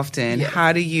quite often. Yeah.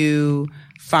 How do you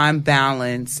find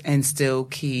balance and still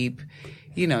keep,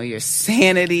 you know, your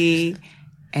sanity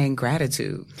and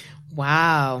gratitude?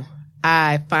 Wow.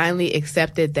 I finally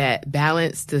accepted that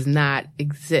balance does not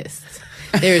exist.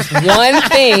 There's one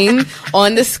thing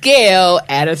on the scale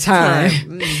at a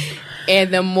time.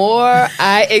 And the more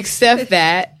I accept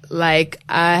that, like,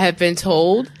 I have been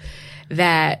told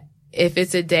that if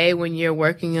it's a day when you're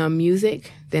working on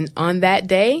music, then on that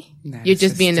day, you're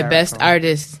just being the best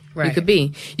artist you could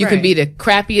be. You can be the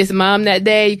crappiest mom that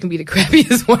day. You can be the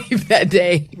crappiest wife that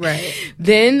day. Right.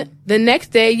 Then the next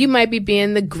day, you might be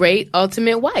being the great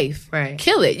ultimate wife. Right.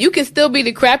 Kill it. You can still be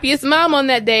the crappiest mom on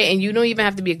that day, and you don't even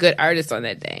have to be a good artist on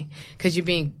that day, because you're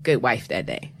being a good wife that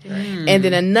day. And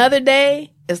then another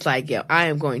day, it's like, yo, I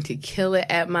am going to kill it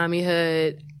at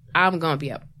mommyhood. I'm going to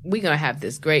be up. We're going to have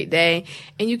this great day,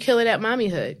 and you kill it at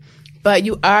mommyhood. But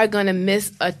you are going to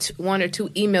miss one or two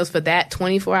emails for that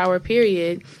 24-hour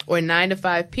period or 9 to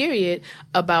 5 period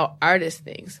about artist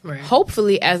things. Right.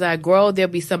 Hopefully, as I grow,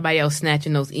 there'll be somebody else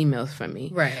snatching those emails from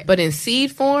me. Right. But in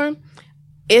seed form,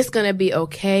 it's going to be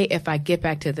okay if I get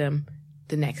back to them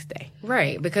the next day.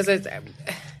 Right. Because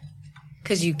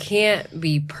you can't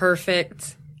be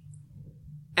perfect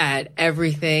at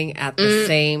everything at the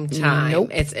same time. Nope.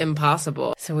 It's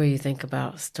impossible. So what do you think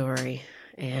about Story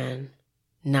and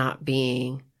not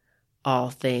being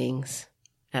all things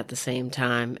at the same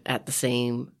time, at the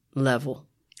same level?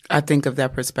 I think of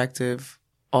that perspective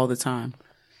all the time.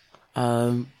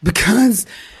 Because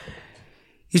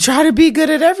you try to be good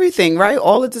at everything, right?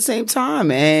 All at the same time.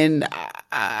 And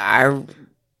I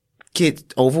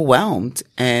get overwhelmed.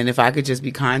 And if I could just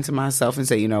be kind to myself and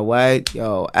say, you know what?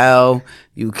 Yo, Elle,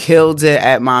 you killed it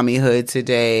at mommyhood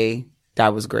today.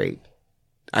 That was great.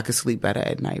 I could sleep better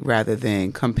at night, rather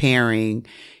than comparing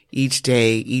each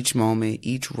day, each moment,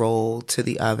 each role to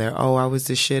the other. Oh, I was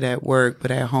the shit at work,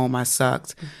 but at home I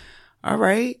sucked. All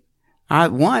right.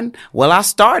 I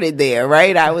started there,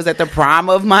 right? I was at the prime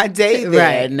of my day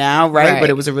there now, right? But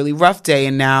it was a really rough day,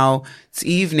 and now it's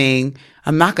evening.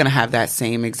 I'm not going to have that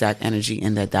same exact energy,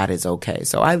 and that is okay.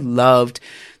 So I loved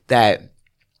that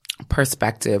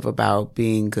perspective about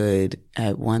being good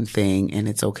at one thing, and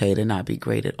it's okay to not be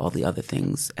great at all the other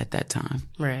things at that time.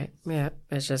 Right. Yeah.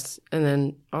 It's just, and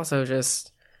then also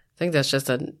just, think that's just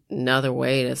another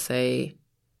way to say,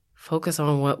 focus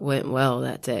on what went well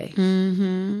that day.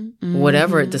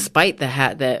 Whatever, despite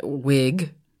that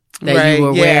wig that you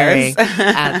were wearing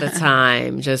at the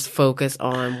time, just focus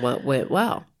on what went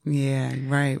well. Yeah,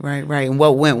 right. And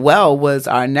what went well was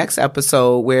our next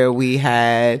episode where we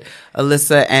had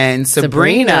Alyssa and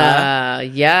Sabrina.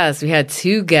 Yes, we had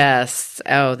 2 guests.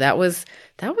 Oh, that was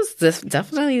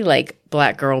definitely like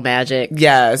Black Girl Magic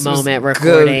moment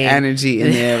recording. Good energy in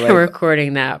there. Like,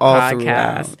 recording that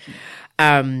podcast.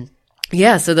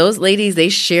 Yeah, so those ladies, they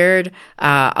shared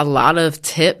a lot of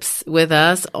tips with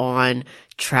us on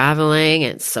traveling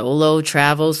and solo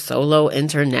travel, solo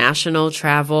international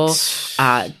travel.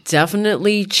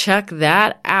 Definitely check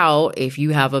that out if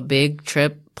you have a big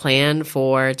trip planned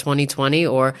for 2020,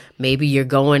 or maybe you're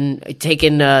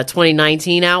taking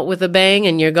 2019 out with a bang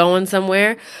and you're going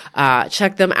somewhere.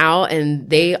 Check them out. And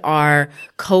they are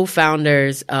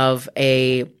co-founders of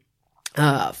a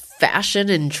fashion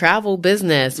and travel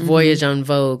business, Voyage en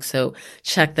Vogue. So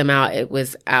check them out. It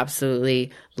was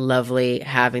absolutely lovely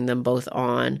having them both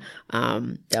on.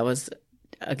 That was,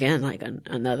 again, like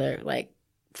another like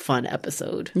fun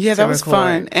episode. Yeah, that was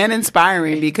fun and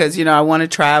inspiring because, I want to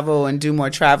travel and do more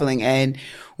traveling. And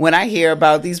when I hear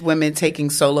about these women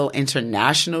taking solo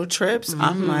international trips,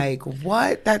 I'm like,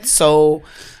 what? That's so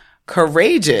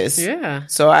courageous. Yeah.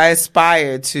 So I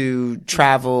aspire to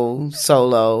travel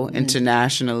solo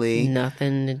internationally.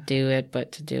 Nothing to do it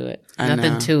but to do it.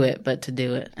 Nothing to it but to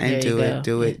do it. And do it.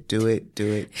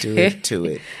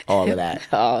 All of that.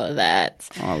 All of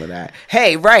that.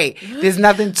 Hey, right. There's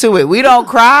nothing to it. We don't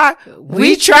cry.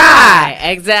 We try.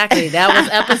 Exactly. That was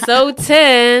episode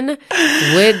 10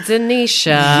 with Denisha.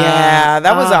 Yeah,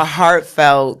 that was a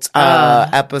heartfelt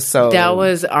episode. That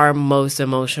was our most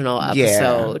emotional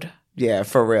episode. Yeah,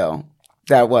 for real.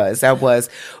 That was.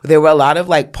 There were a lot of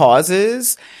like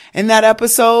pauses in that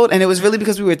episode, and it was really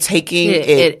because we were taking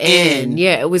it in.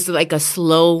 Yeah, it was like a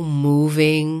slow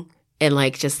moving and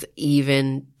like just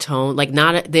even tone. Like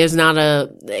there's not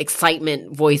a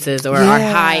excitement voices or our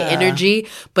high energy,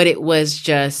 but it was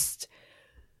just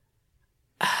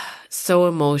so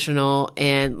emotional,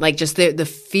 and like just the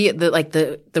feel,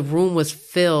 the room was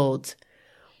filled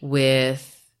with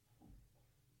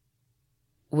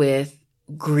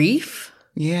grief.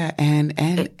 Yeah, and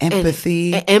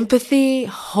empathy. Empathy,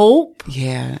 hope.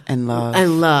 Yeah, and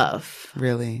love.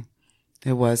 Really.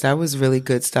 It was. That was really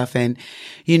good stuff. And,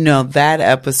 that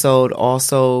episode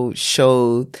also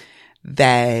showed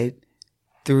that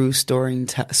through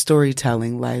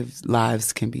storytelling,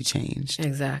 lives can be changed.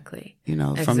 Exactly.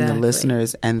 From the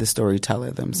listeners and the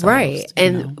storyteller themselves. Right.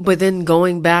 But then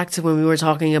going back to when we were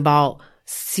talking about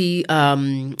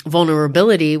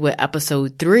vulnerability with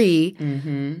episode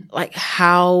 3, like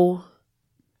how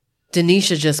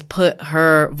Denisha just put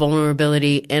her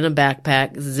vulnerability in a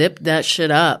backpack, zipped that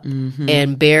shit up,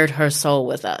 and bared her soul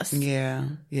with us. Yeah,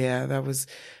 that was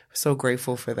so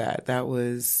grateful for that. That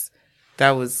was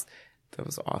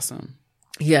awesome.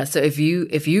 Yeah, so if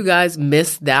you guys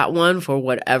missed that one for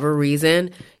whatever reason,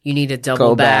 you need to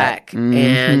double back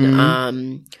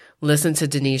and listen to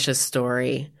Denisha's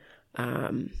story.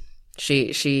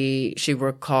 She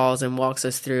recalls and walks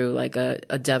us through like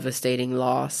a devastating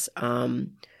loss,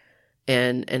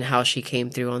 and how she came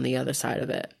through on the other side of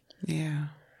it. Yeah.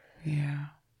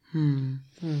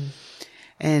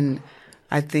 And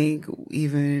I think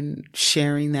even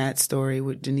sharing that story,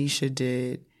 what Denisha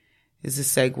did, is a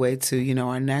segue to,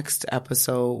 our next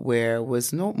episode where it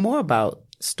was more about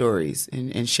stories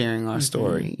and sharing our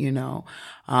story,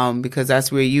 because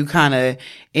that's where you kind of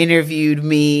interviewed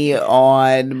me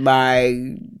on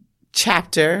my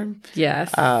chapter.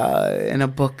 Yes. In a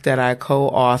book that I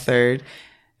co-authored.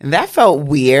 And that felt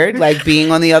weird, like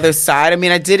being on the other side. I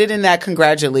mean, I did it in that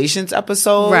congratulations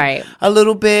episode. Right. A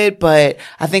little bit, but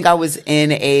I think I was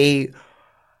in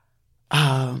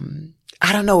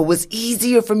I don't know, it was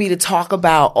easier for me to talk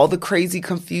about all the crazy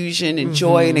confusion and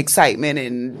joy and excitement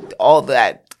and all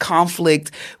that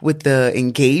conflict with the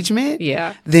engagement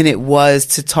than it was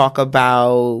to talk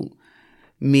about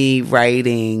me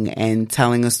writing and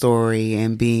telling a story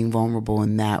and being vulnerable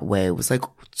in that way. It was like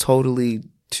totally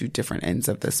 2 different ends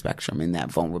of the spectrum in that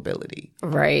vulnerability.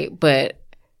 Right. But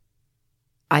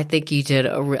I think you did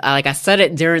like I said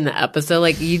it during the episode,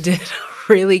 like you did a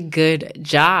really good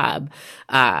job.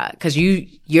 'Cause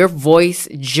your voice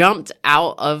jumped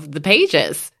out of the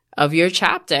pages of your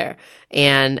chapter.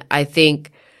 And I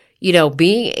think,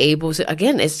 being able to,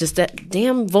 again, it's just that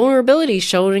damn vulnerability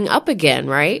showing up again,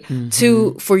 right?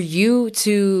 For you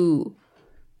to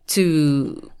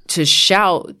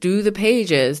shout through the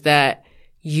pages that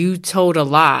you told a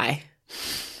lie.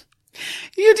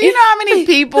 Do you know how many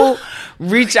people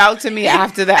reach out to me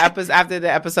after the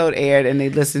episode aired and they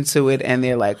listen to it and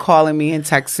they're like calling me and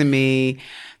texting me,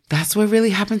 that's what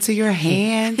really happened to your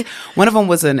hand? One of them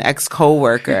was an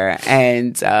ex-coworker,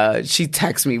 and she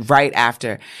texted me right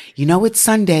after, it's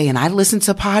Sunday, and I listen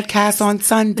to podcasts on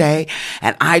Sunday,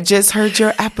 and I just heard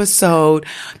your episode.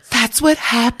 That's what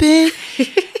happened?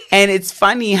 And it's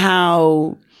funny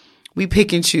how we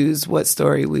pick and choose what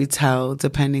story we tell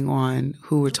depending on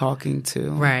who we're talking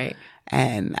to. Right.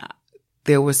 And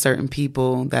there were certain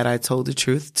people that I told the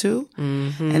truth to,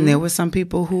 and there were some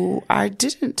people who I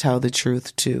didn't tell the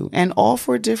truth to, and all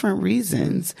for different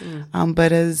reasons.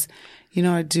 But as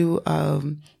I do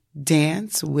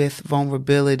dance with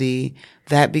vulnerability,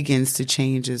 that begins to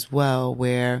change as well,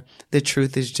 where the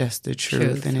truth is just the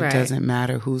truth and it doesn't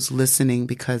matter who's listening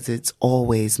because it's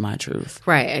always my truth.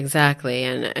 Right, exactly.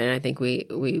 And I think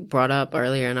we brought up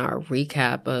earlier in our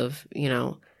recap of,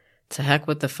 to heck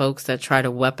with the folks that try to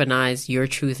weaponize your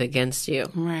truth against you.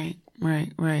 Right.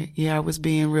 Yeah, I was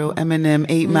being real Eminem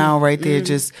 8 Mile right there.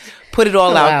 Just put it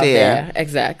all out there.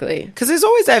 Exactly. Because there's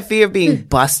always that fear of being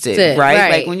busted,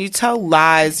 right? Like when you tell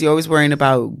lies, you're always worrying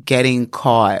about getting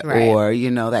caught or,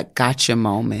 that gotcha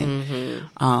moment.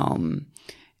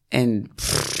 And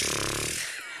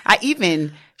I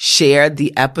even shared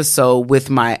the episode with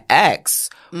my ex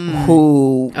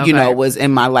who, was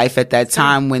in my life at that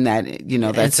time when that,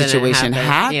 that situation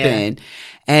happened.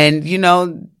 Yeah.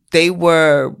 And, they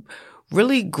were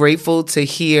really grateful to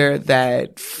hear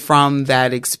that from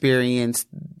that experience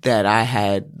that I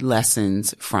had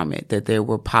lessons from it, that there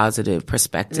were positive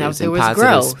perspectives and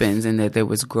positive spins and that there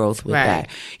was growth with that.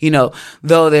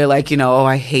 Though they're like, oh,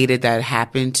 I hated that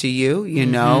happened to you,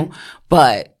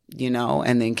 but,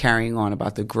 and then carrying on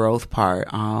about the growth part.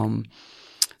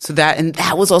 So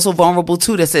that was also vulnerable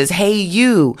too, that says, hey,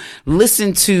 you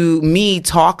listen to me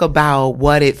talk about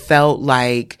what it felt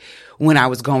like when I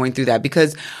was going through that,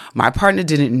 because my partner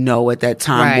didn't know at that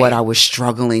time what I was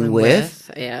struggling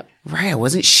with. Yep. Right. I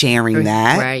wasn't sharing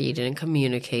that. Right. You didn't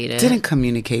communicate it. Didn't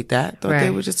communicate that. Thought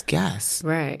they would just guess.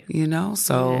 Right.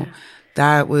 So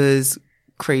that was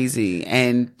crazy.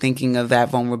 And thinking of that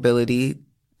vulnerability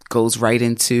goes right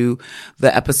into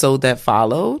the episode that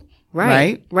followed.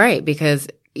 Right. Because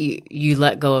you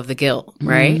let go of the guilt.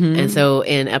 Right. And so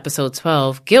in episode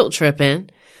 12, Guilt Tripping,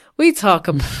 we talk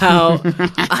about,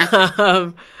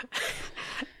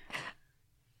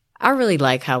 I really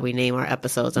like how we name our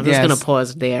episodes. I'm just going to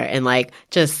pause there and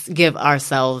just give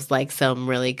ourselves some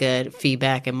really good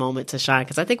feedback and moment to shine,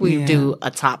 because I think we do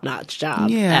a top-notch job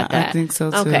at that. I think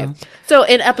so too. Okay. So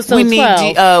in episode 12. We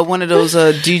need one of those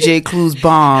DJ Clues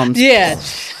bombs. Yeah.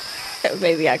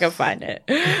 Maybe I can find it.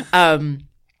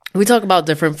 We talk about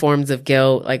different forms of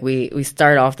guilt. We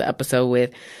start off the episode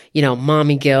with,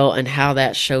 mommy guilt and how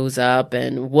that shows up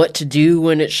and what to do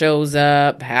when it shows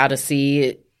up, how to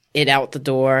see it out the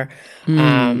door.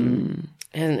 And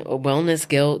wellness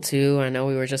guilt too. I know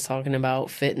we were just talking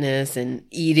about fitness and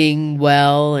eating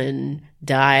well and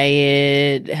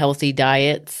healthy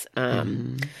diets,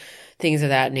 things of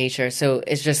that nature. So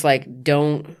it's just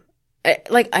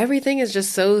everything is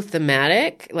just so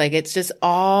thematic. It's just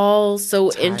all so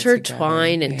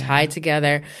intertwined and tied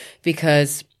together,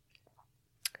 because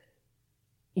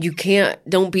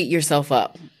don't beat yourself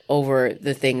up over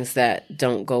the things that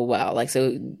don't go well.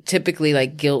 So typically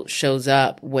guilt shows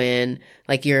up when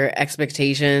your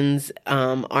expectations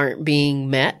aren't being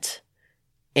met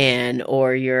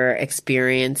or you're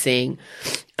experiencing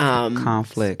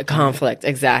conflict.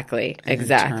 Exactly.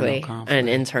 An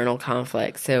internal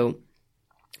conflict. So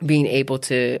being able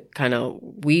to kind of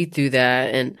weed through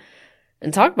that and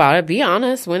talk about it, be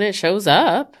honest when it shows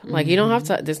up. You don't have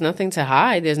to, there's nothing to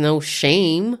hide. There's no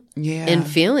shame in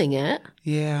feeling it.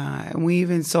 Yeah. And we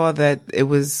even saw that it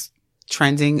was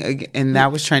trending, and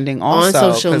that was trending also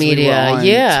on social media.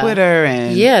 We were on Twitter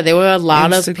and there were a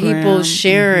lot Instagram. Of people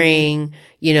sharing,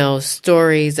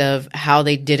 stories of how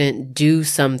they didn't do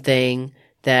something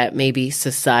that maybe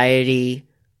society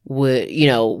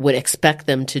would expect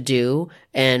them to do,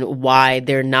 and why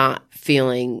they're not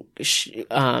feeling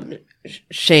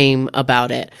shame about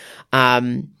it.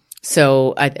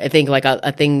 So I think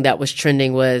a thing that was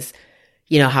trending was,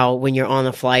 how when you're on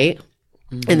a flight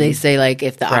and they say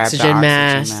if the oxygen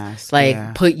mask,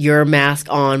 put your mask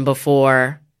on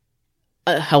before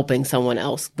helping someone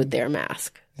else with their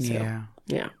mask. So,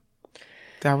 yeah.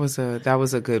 That was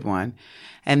a good one.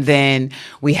 And then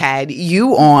we had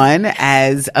you on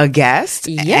as a guest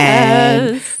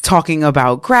and talking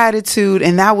about gratitude.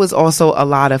 And that was also a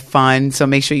lot of fun. So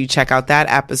make sure you check out that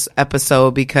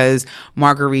episode because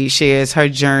Marguerite shares her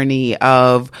journey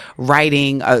of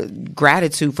writing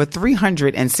gratitude for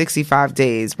 365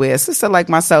 days, where a sister like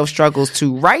myself struggles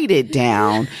to write it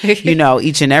down,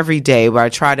 each and every day, but I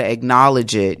try to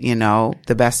acknowledge it,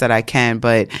 the best that I can.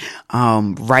 But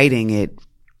writing it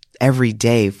every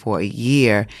day for a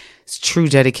year. It's true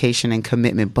dedication and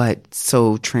commitment, but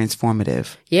so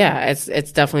transformative. Yeah,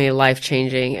 it's definitely a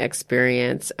life-changing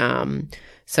experience.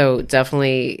 So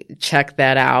definitely check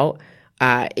that out.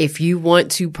 If you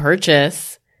want to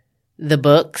purchase the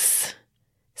books,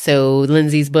 so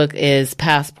Lindsay's book is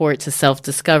Passport to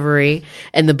Self-Discovery,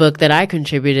 and the book that I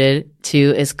contributed to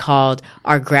is called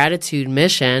Our Gratitude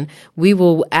Mission. We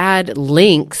will add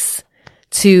links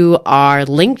to our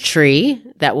link tree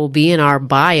that will be in our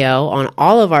bio on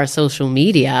all of our social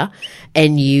media,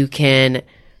 and you can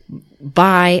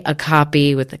buy a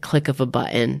copy with the click of a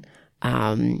button.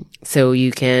 So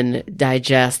you can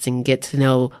digest and get to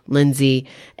know Lindsay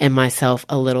and myself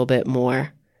a little bit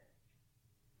more.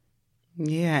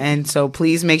 Yeah, and so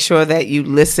please make sure that you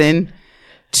listen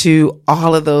to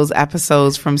all of those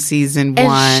episodes from season 1.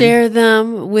 And share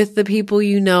them with the people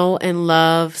you know and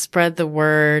love. Spread the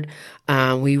word.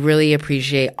 We really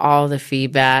appreciate all the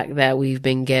feedback that we've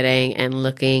been getting and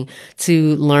looking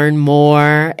to learn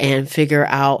more and figure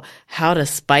out how to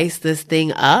spice this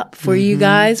thing up for you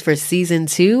guys for season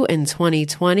 2 in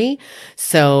 2020.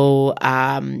 So,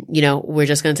 we're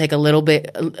just going to take a little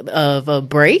bit of a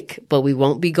break, but we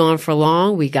won't be gone for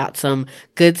long. We got some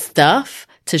good stuff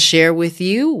to share with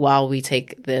you while we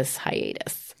take this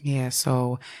hiatus. Yeah,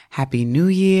 so Happy New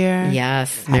Year.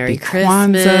 Yes, Merry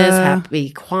Christmas,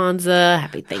 Happy Kwanzaa,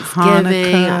 Happy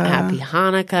Thanksgiving, Happy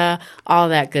Hanukkah, all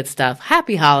that good stuff.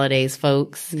 Happy holidays,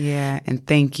 folks. Yeah, and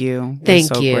thank you.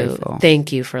 Thank you. Grateful.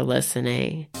 Thank you for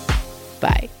listening.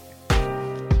 Bye.